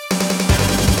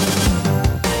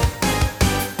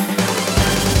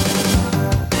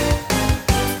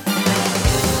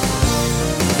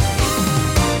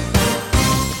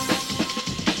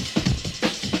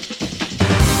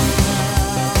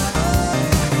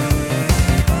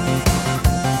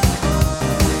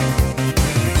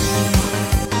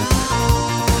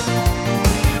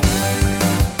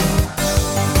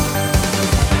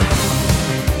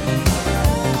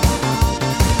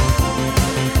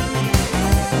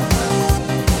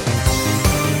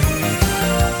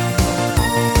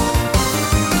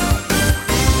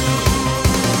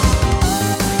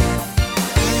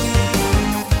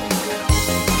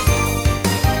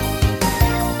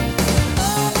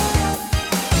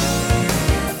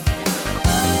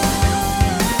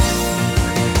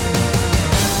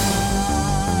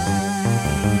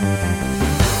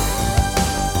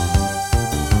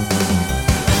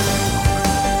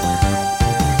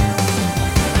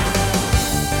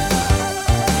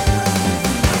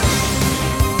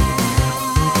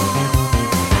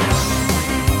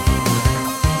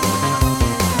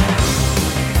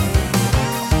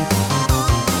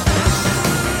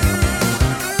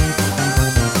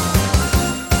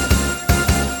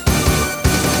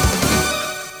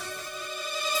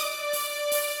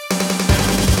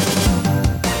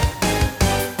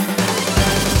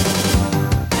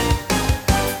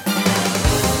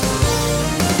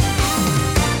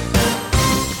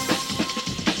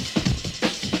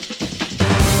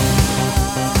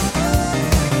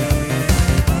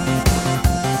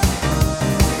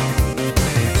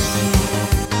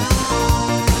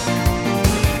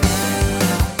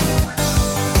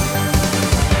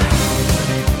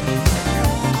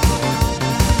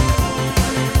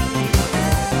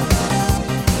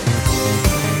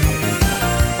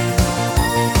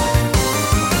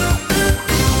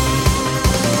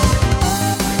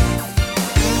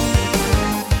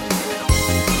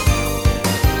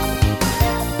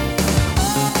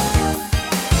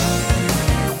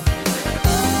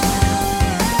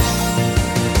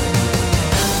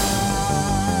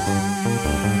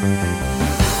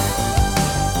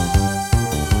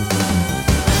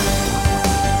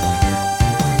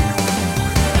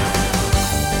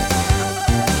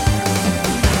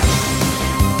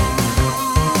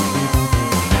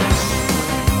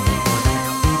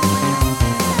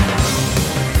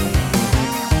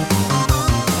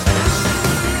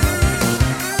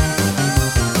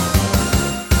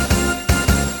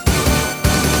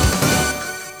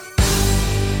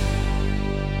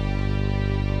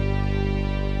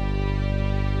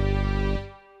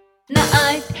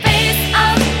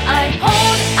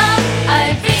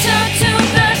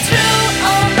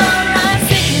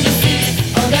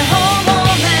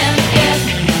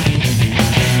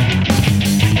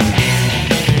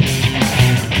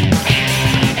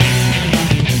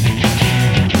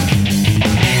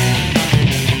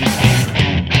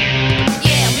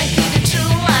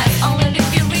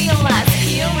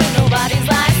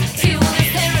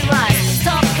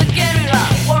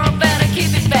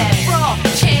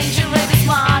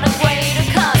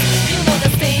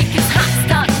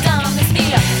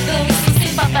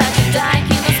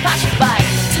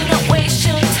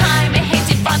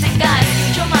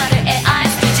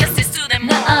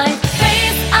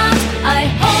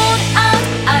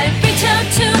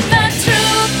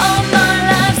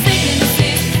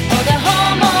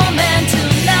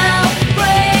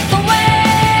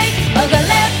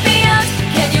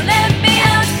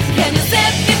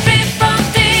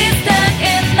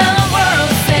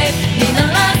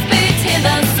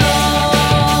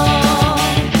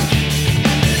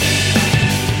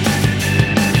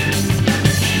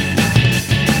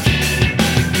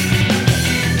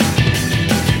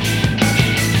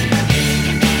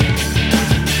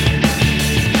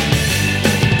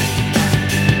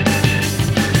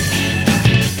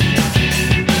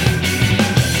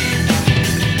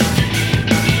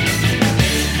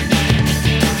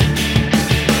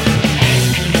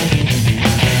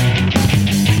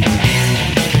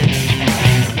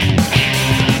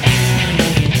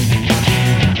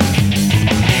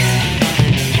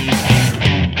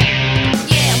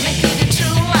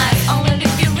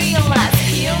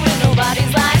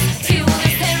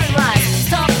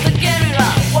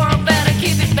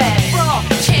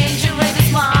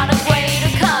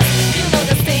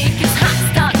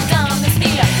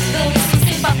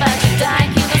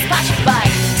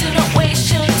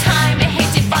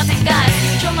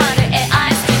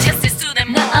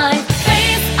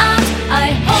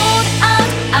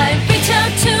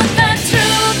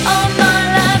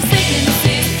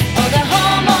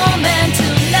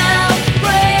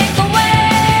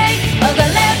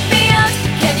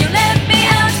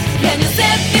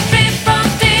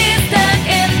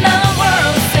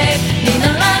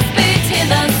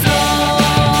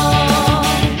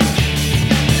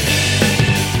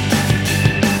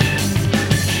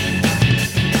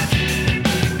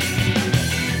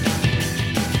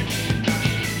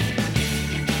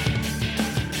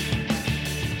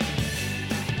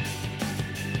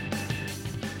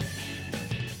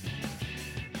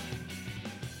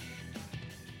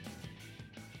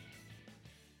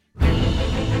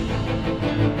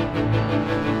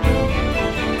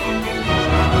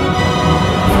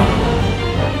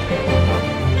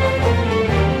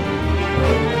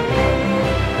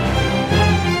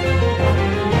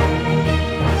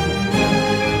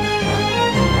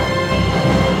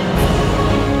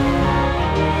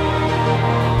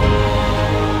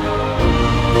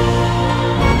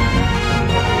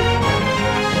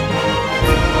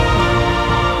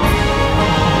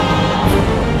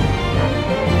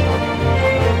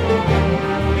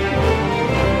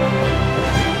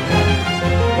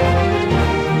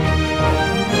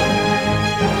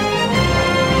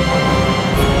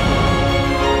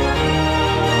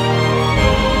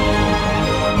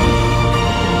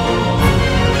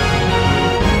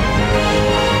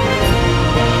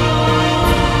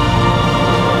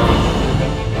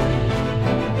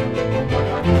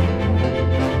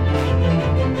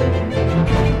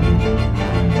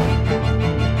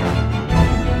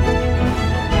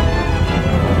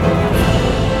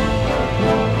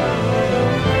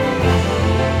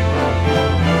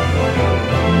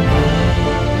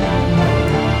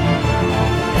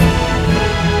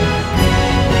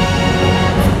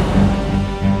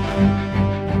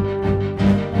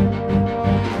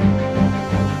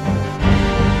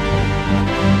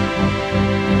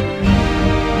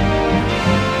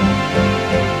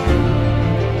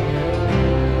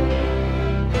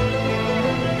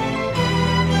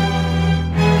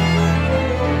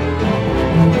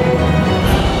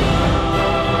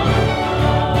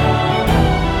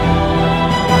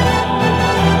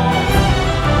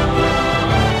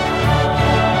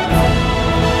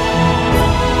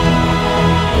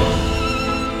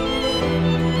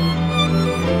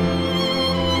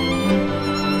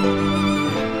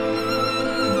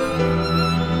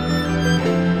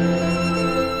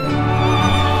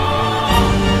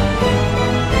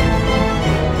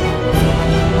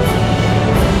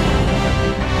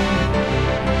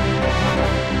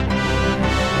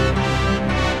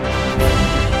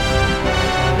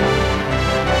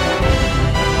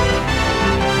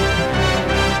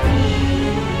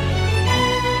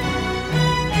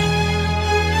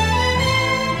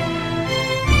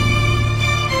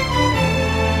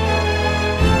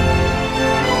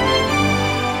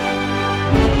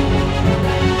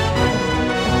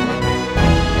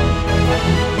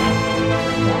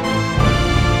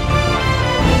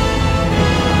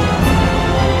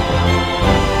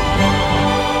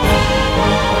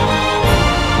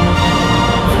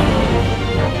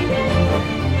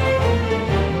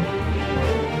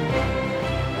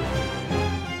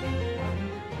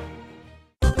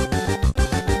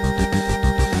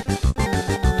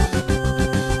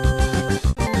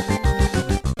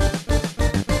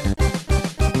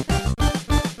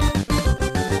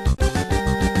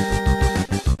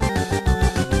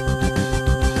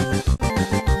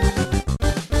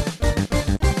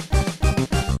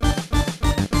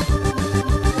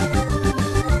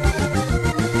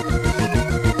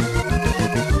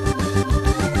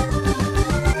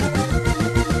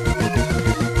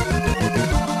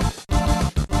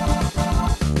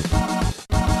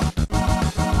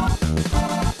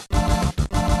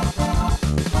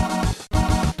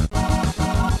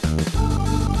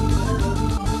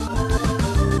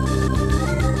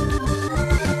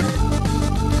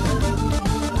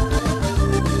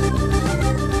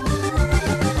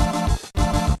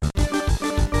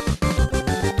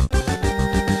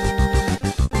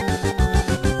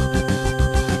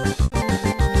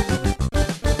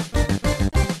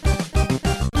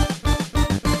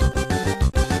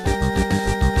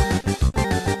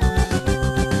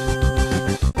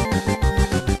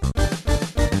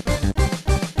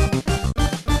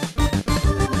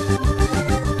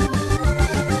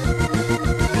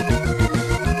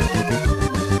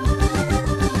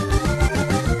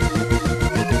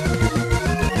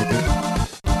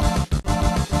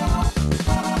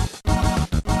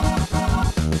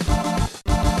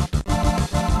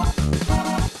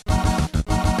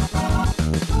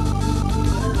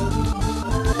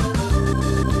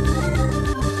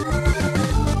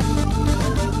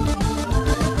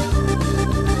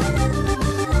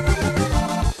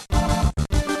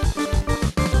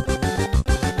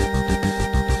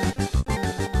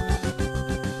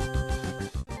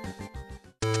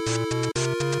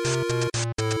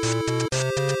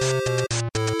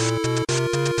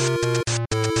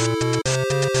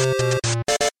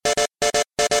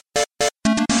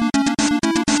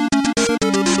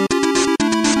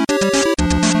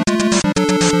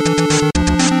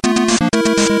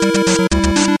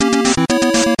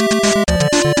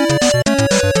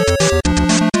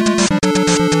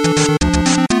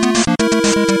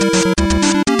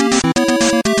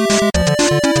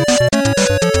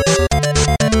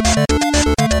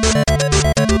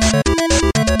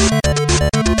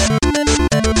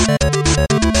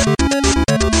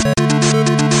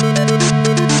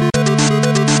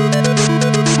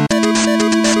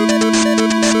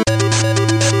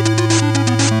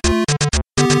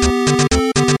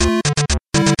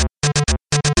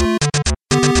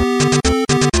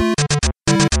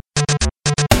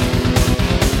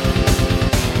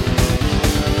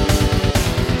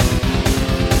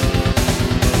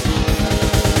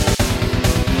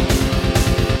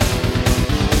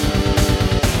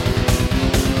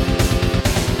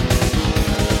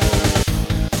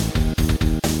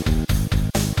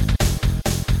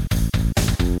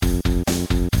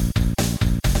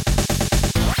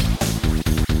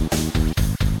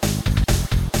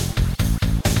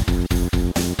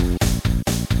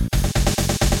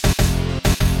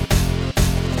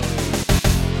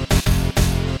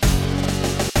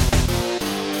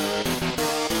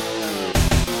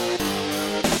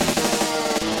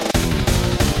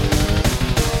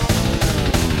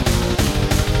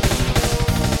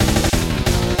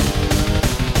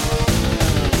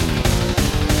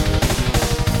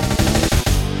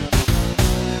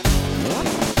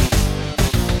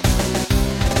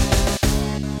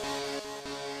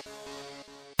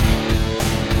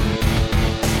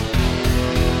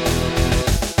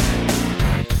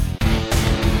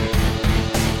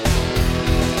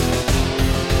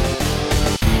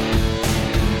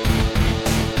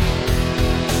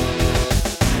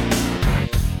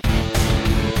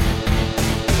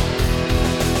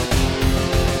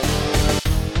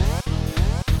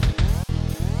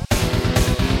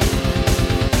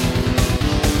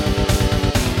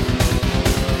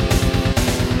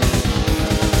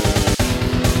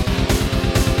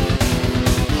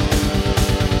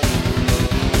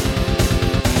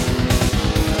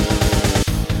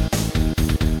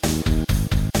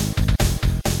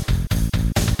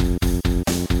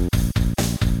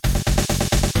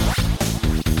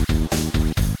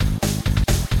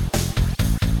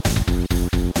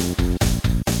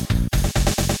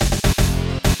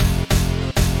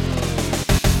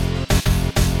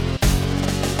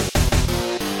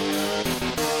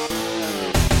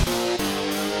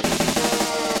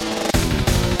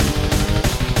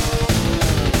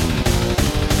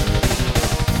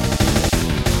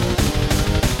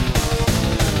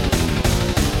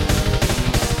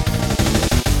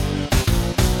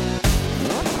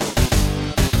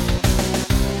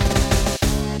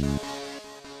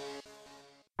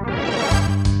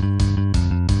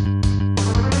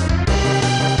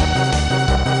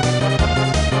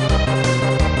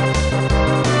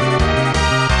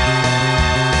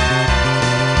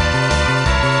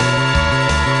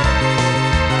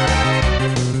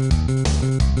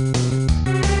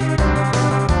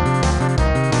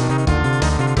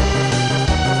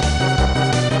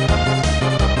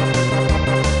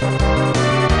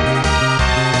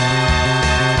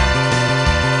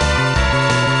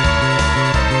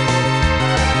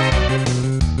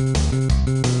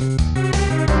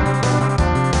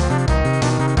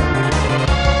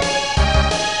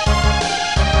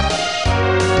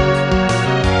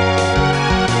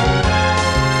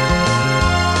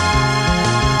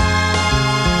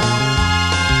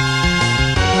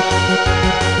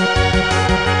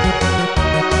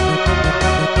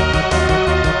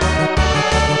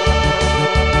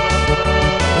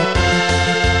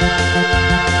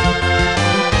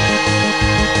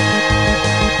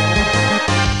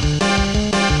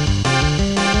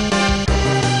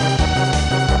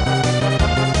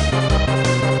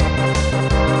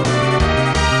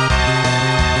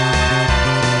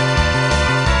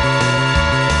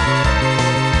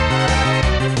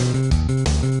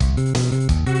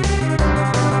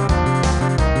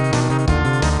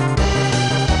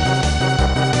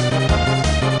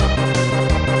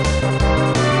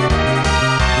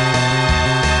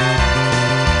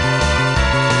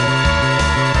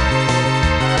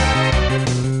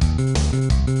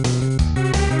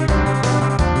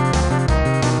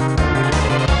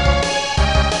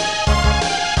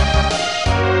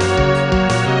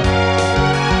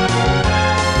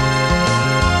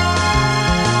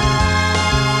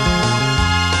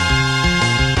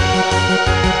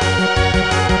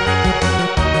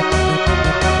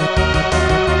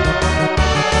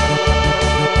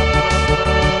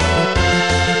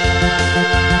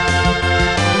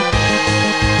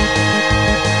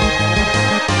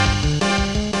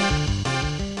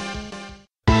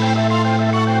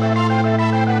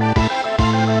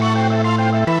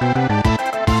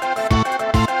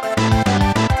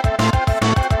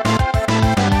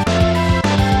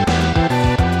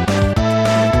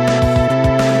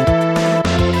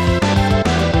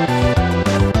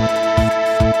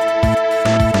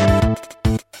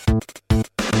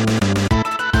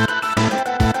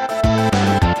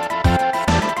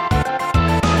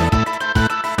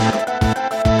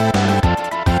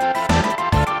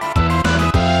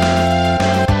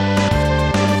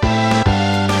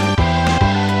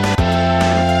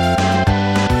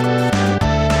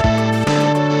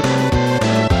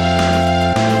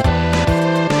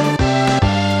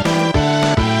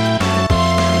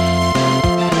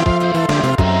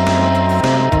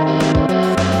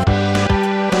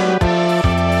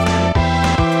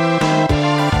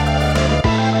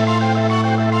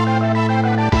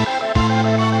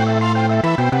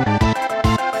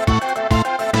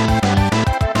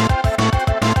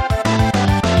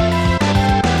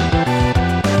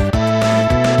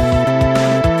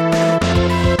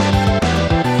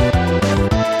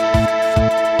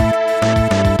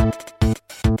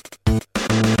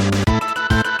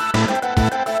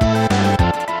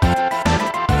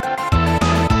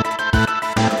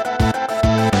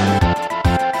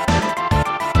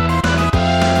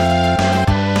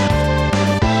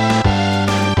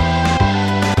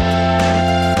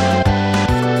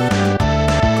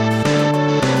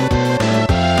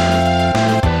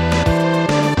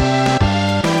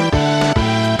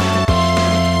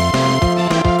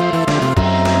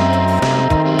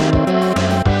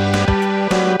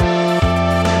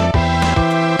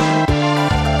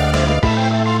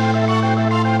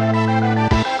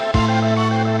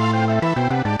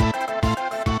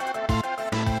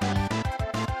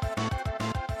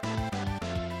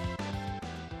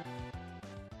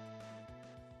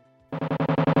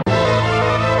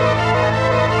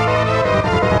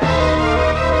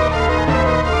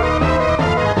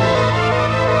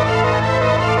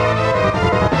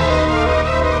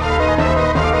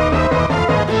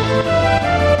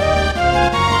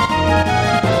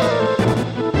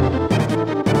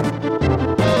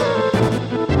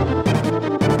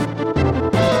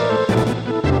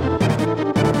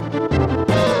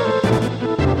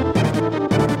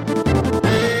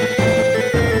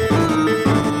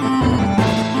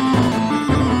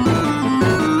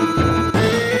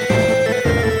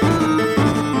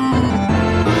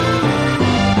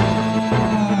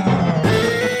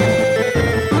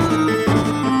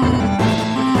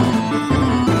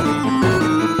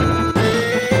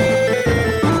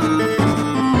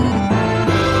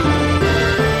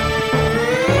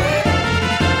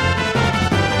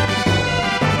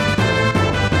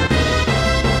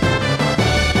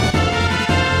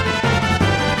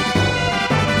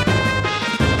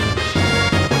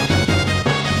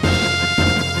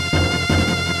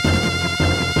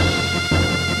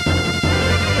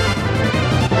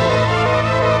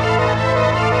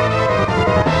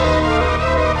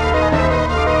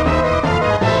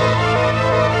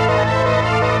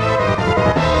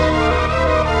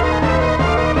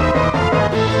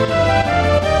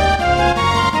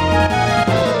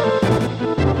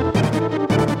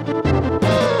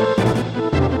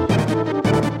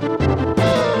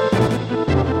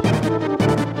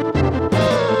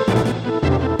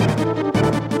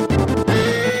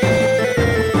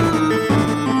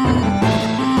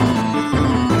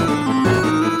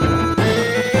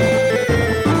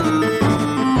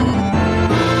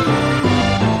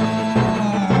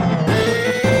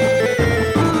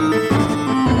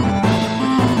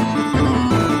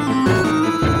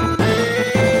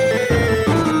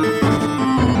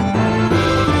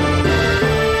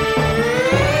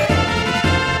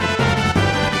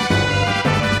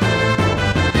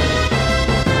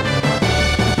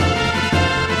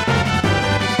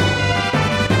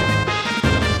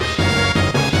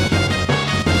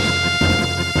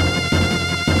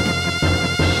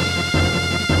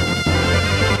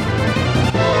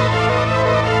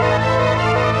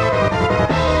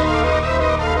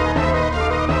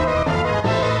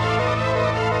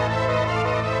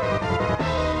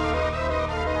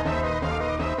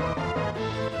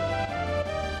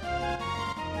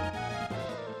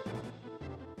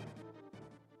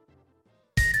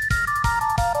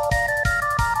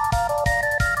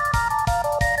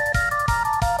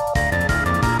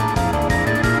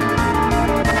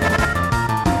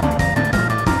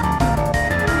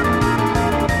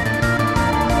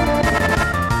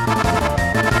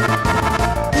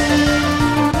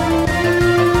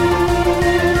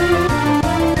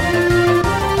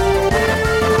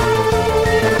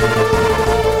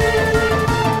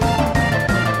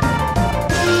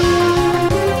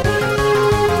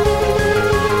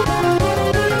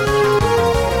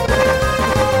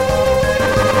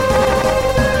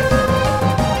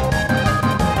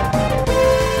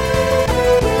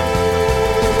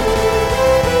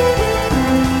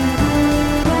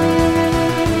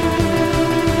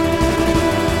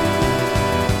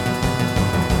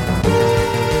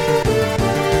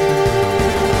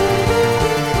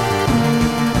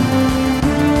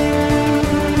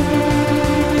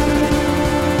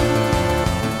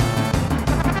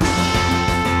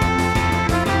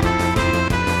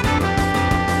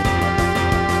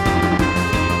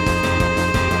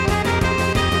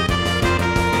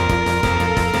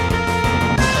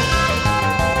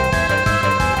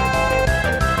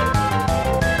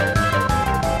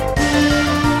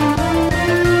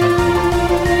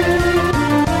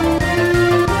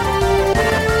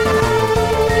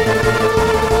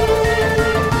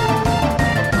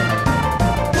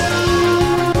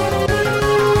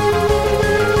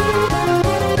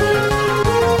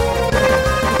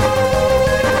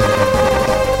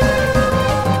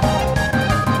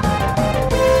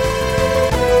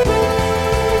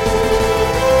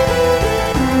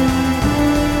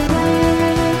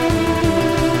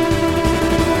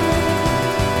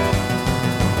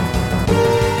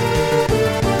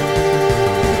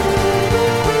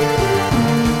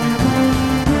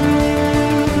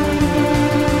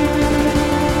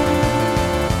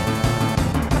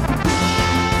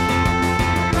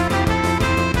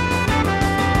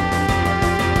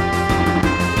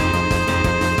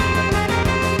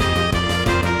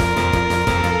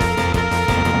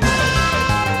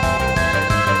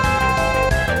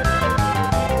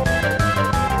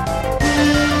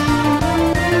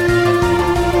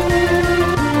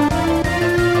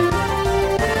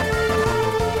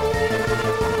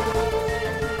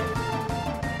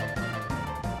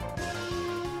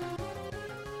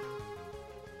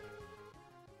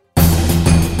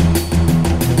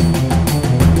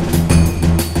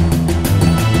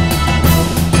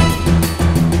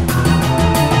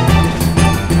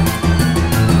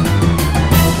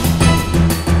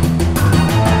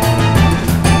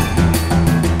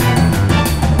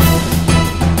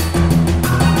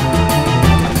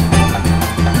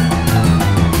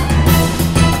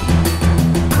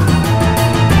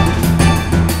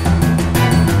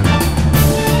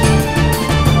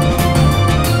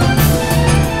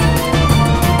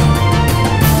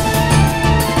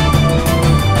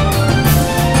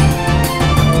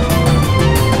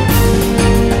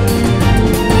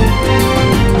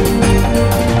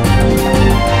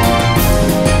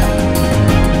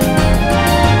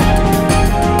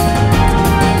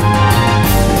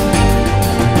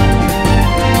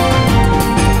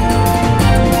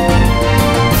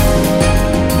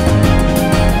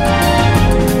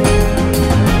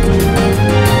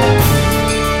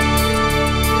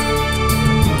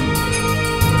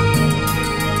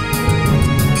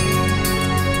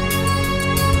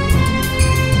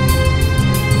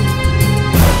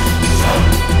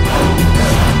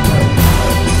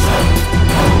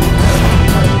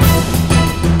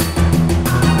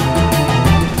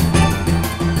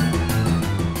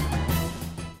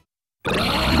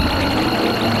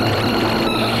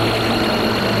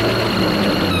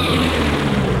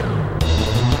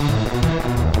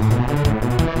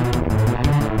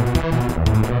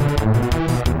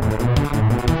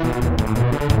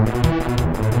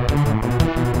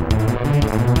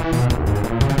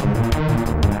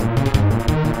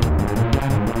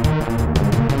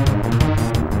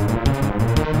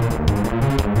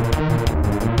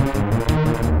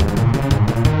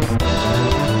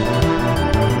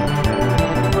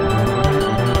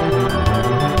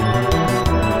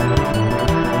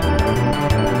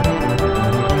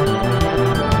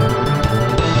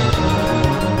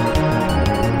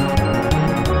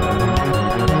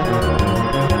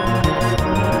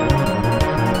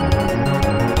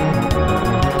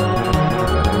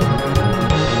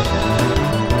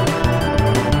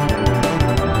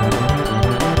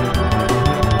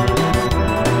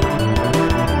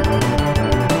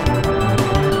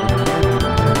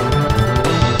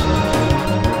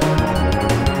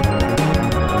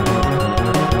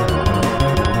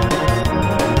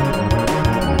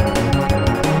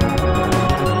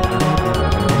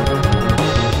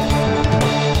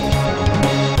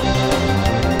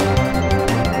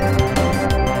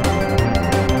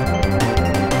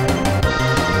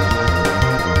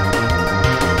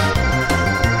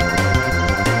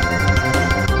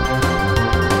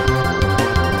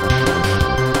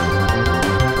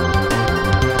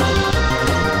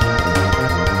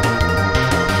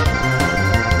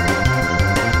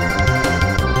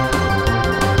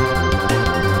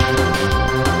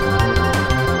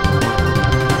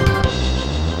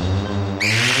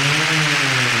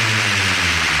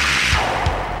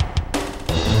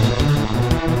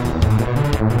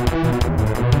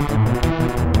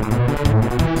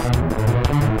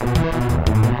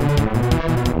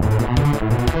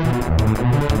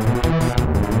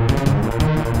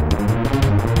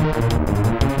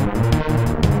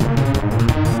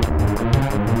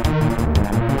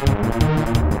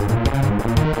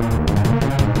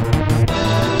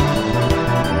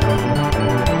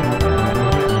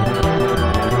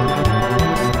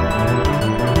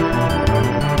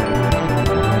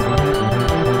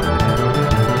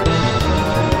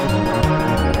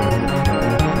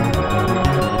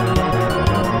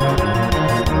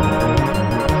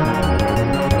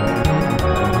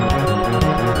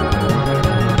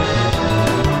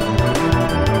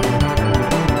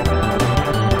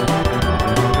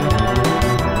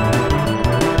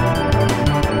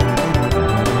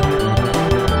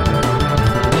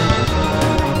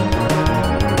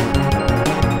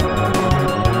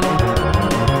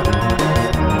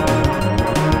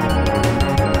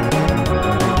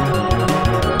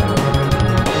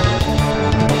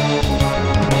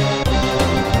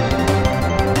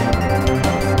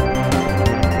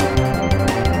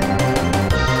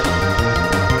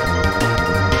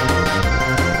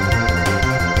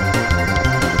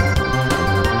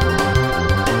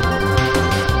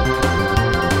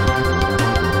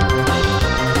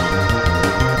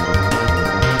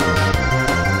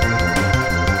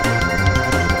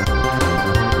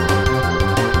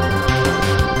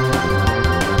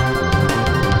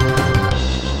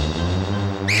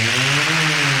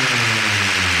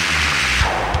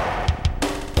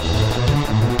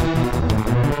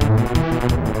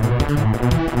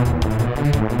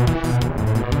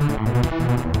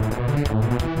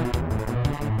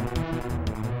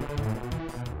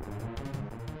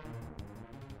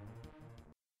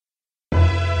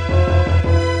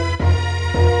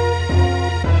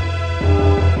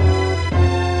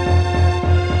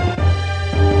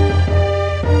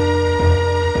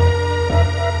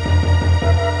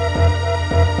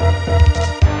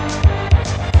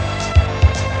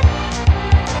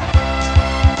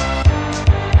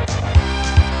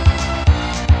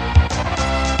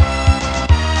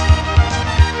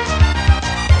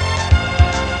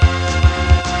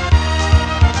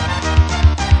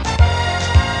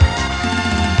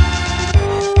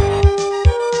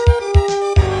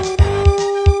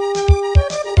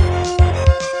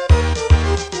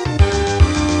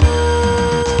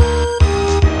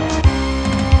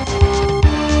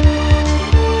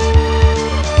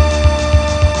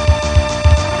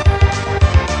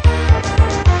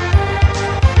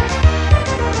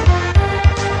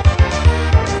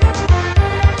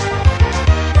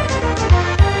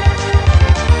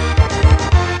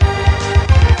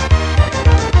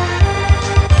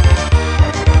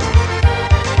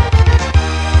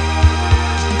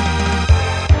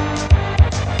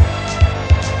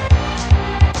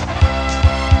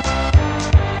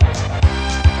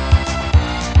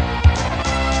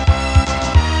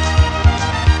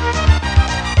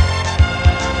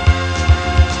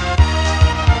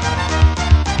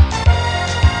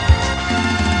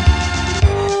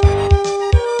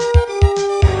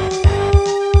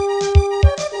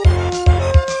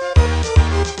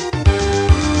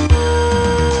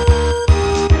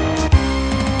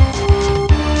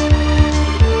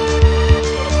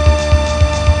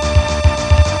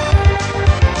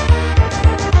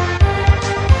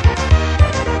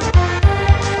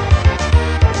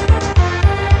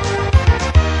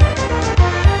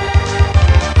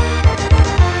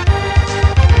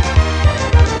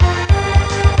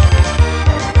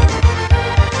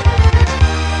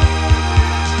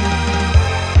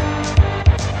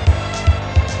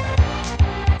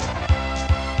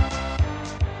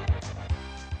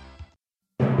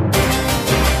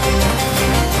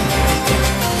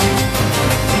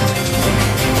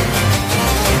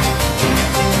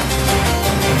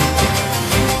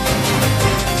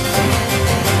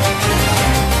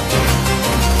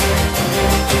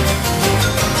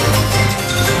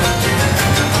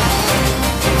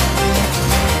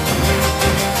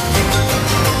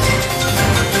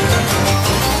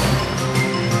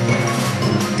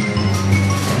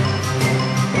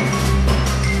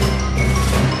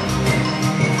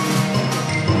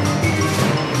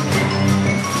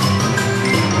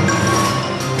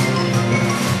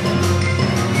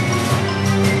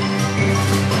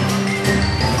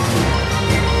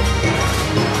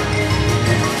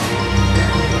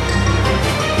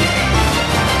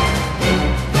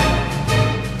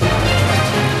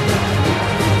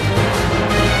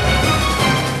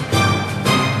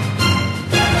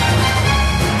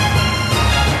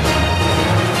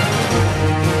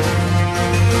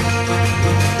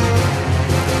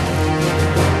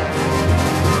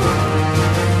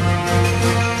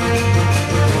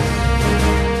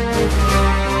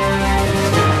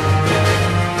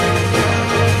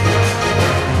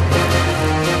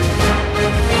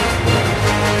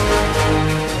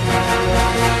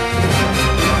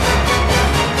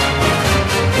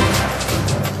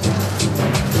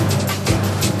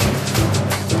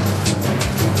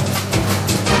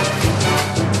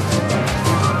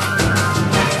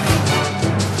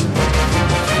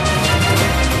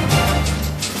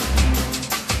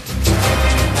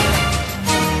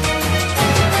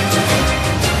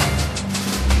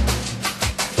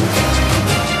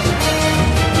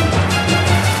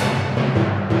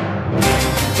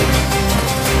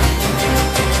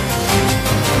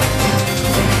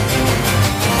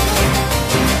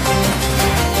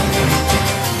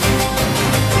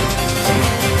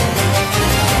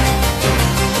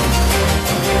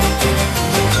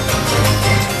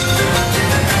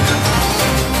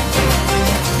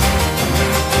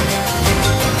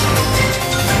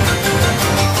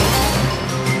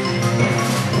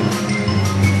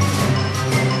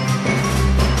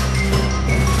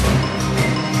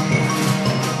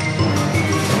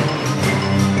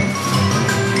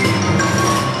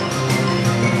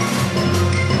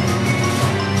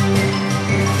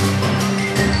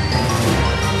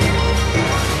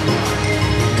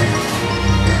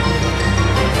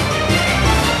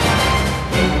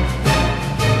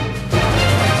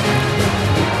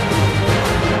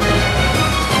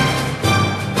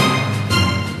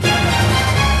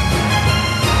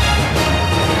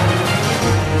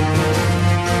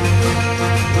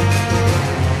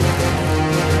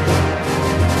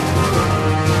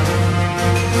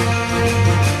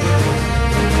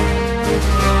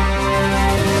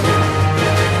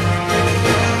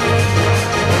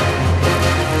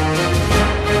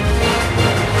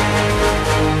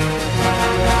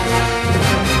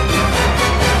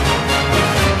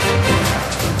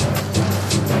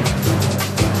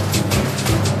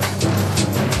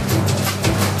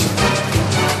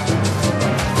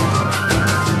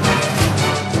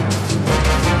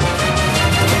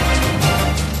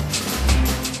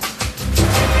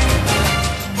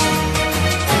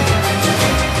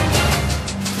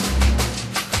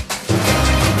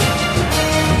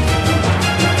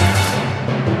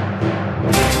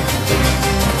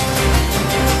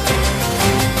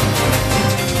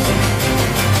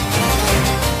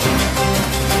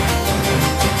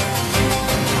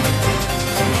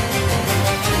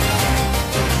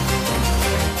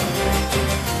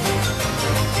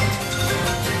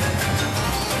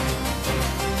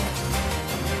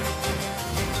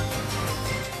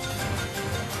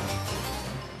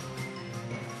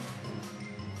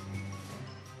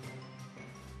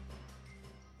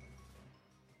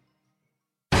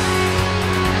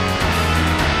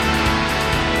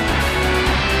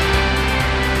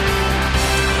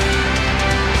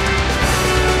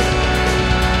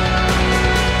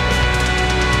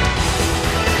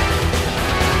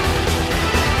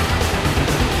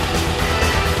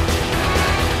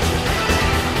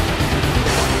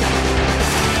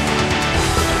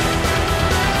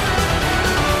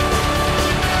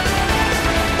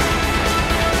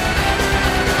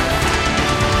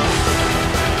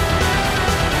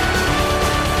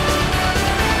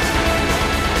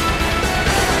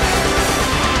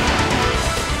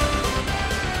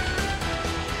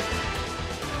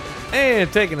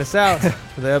 And taking us out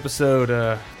for the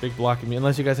episode, big block of me.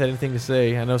 Unless you guys had anything to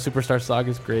say, I know Superstar Saga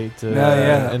is great.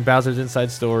 Yeah. And Bowser's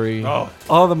Inside Story. Oh,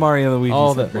 All the Mario and Luigi.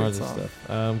 all that Mario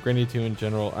stuff. Granny 2 in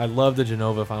general. I love the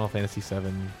Genova Final Fantasy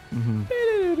 7.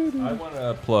 I want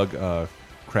to plug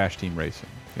Crash Team Racing.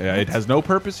 Yeah, it has no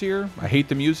purpose here. I hate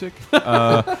the music.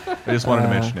 I just wanted to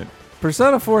mention it.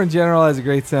 Persona 4 in general has a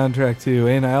great soundtrack too,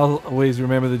 and I always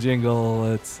remember the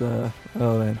jingle. It's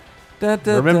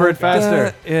Remember it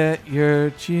faster.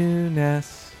 You're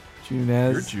Junes.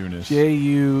 You're Junes.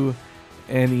 Junes.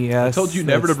 I told you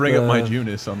never to bring up my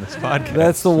Junis on this podcast.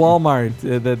 That's the Walmart,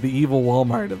 the evil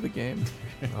Walmart of the game.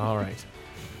 All right.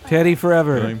 Teddy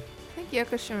forever. I think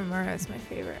Yoko Shimomura is my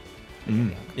favorite.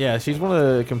 Yeah, she's one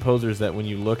of the composers that when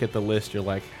you look at the list, you're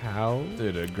like, how?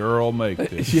 Did a girl make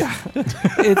this? Yeah,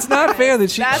 it's not fair that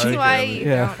she. That's she, why you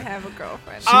yeah. don't have a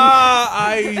girlfriend.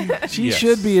 She Yes.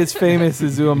 should be as famous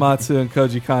as Uematsu and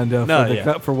Koji Kondo No, for,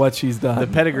 yeah. for what she's done. The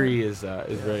pedigree is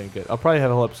very good. I'll probably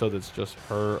have a whole episode that's just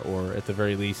her, or at the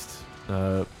very least,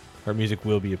 her music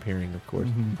will be appearing, of course.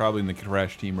 Probably in the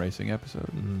Crash Team Racing episode.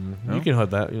 No? You can hold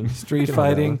that. Street You can hold that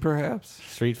fighting, one. perhaps.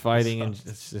 Street fighting, and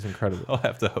it's just incredible. I'll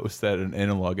have to host that an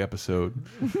analog episode.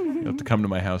 You'll have to come to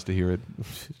my house to hear it.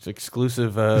 It's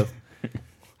exclusive. That'll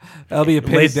be a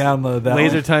paid download. That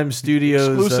Laser one. Time Studios.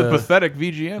 Exclusive pathetic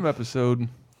VGM episode.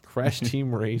 Crash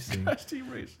Team Racing. Team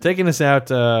Racing. Taking us out,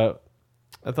 I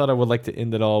thought I would like to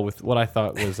end it all with what I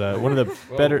thought was one of the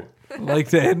better. Like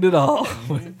to end it all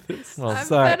with this. Well, I'm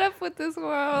sorry. fed up with this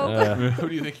world. Who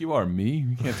do you think you are? Me?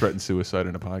 You can't threaten suicide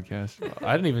in a podcast.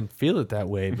 I didn't even feel it that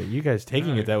way, but you guys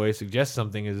taking it that way suggests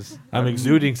something is I'm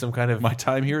exuding some kind of My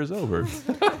time here is over.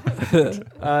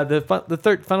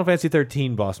 the Final Fantasy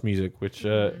 13 boss music, which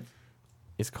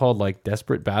is called like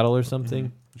Desperate Battle or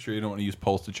something. I'm sure you don't want to use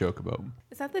Pulse to Chocobo.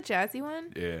 Is that the jazzy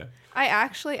one? Yeah. I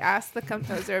actually asked the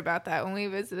composer about that when we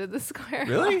visited the Square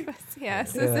Really? office. Yeah,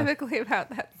 specifically about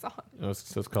that song.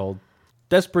 So it's called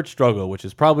Desperate Struggle, which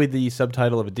is probably the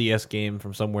subtitle of a DS game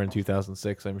from somewhere in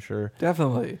 2006, I'm sure.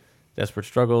 Definitely. Desperate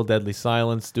Struggle, Deadly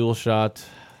Silence, Dual Shot,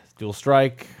 Dual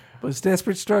Strike. Was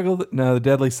Desperate Struggle? No, the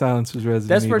Deadly Silence was Resident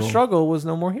Desperate Evil. Struggle was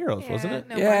No More Heroes, wasn't it?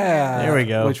 No More Yeah. There we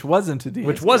go. Which wasn't a DS.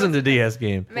 Which wasn't a DS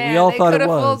game. Heroes. Man, We all they thought it could have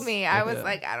was. fooled me. I was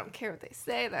like, I don't care what they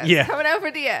say. That's Yeah. coming out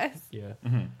for DS. Yeah.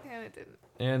 And it didn't.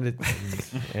 And it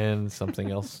and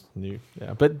something else new.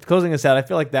 Yeah. But closing us out, I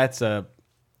feel like that's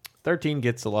 13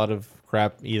 gets a lot of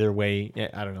crap either way. Yeah,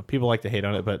 I don't know. People like to hate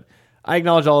on it, but I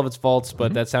acknowledge all of its faults,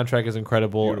 but that soundtrack is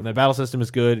incredible. And the battle system is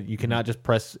good. You cannot just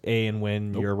press A and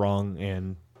win. You're wrong,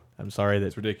 and I'm sorry that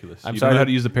It's ridiculous. I'm you sorry don't know how that-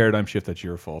 to use the paradigm shift. That's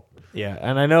your fault. Yeah,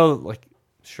 and I know, like,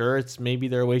 sure, it's maybe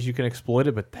there are ways you can exploit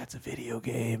it, but that's a video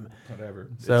game. Whatever.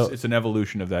 So- it's an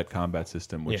evolution of that combat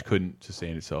system, which Yeah. couldn't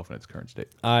sustain itself in its current state.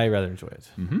 I rather enjoy it.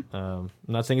 I'm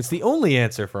not saying it's the only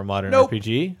answer for a modern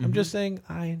RPG. I'm just saying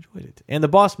I enjoyed it. And the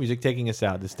boss music taking us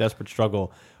out, this Desperate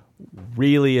Struggle,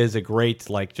 really is a great,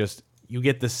 like, just you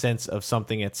get the sense of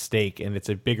something at stake, and it's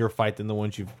a bigger fight than the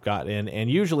ones you've got in. And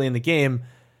usually in the game,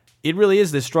 it really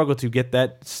is this struggle to get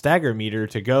that stagger meter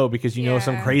to go because you know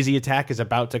some Yeah. crazy attack is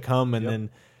about to come, and then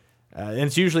and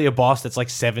it's usually a boss that's like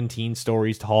 17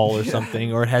 stories tall or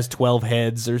something, or it has 12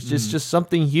 heads. There's just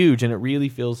something huge, and it really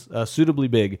feels suitably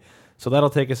big. So that'll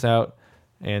take us out,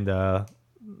 and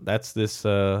that's this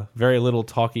very little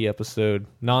talky episode,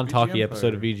 non-talky VG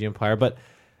episode of VG Empire. But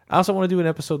I also want to do an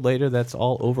episode later that's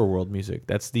all overworld music.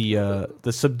 That's the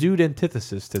subdued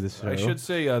antithesis to this show. I should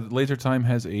say Laser Time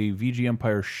has a VG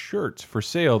Empire shirt for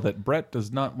sale that Brett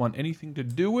does not want anything to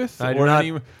do with. I or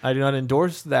do not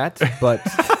endorse that, but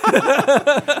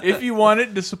if you want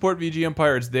it to support VG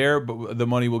Empire, it's there, but the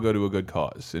money will go to a good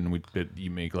cause. And we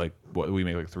make like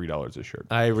 $3 a shirt.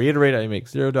 I reiterate, I make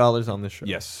 $0 on this show.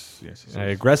 Yes. I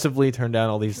aggressively turn down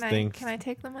all these things. Can I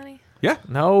take the money? Yeah.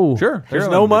 No, Sure. There's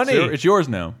Sure. no money. It's yours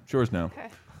now. It's yours now. Okay.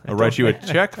 I'll write you a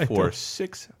check for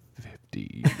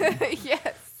 $6.50.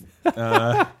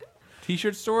 Yes.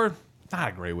 T-shirt store. Not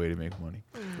a great way to make money.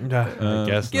 I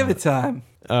guess. Give not. it time.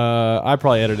 I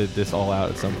probably edited this all out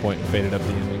at some point and faded up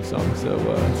the ending song. So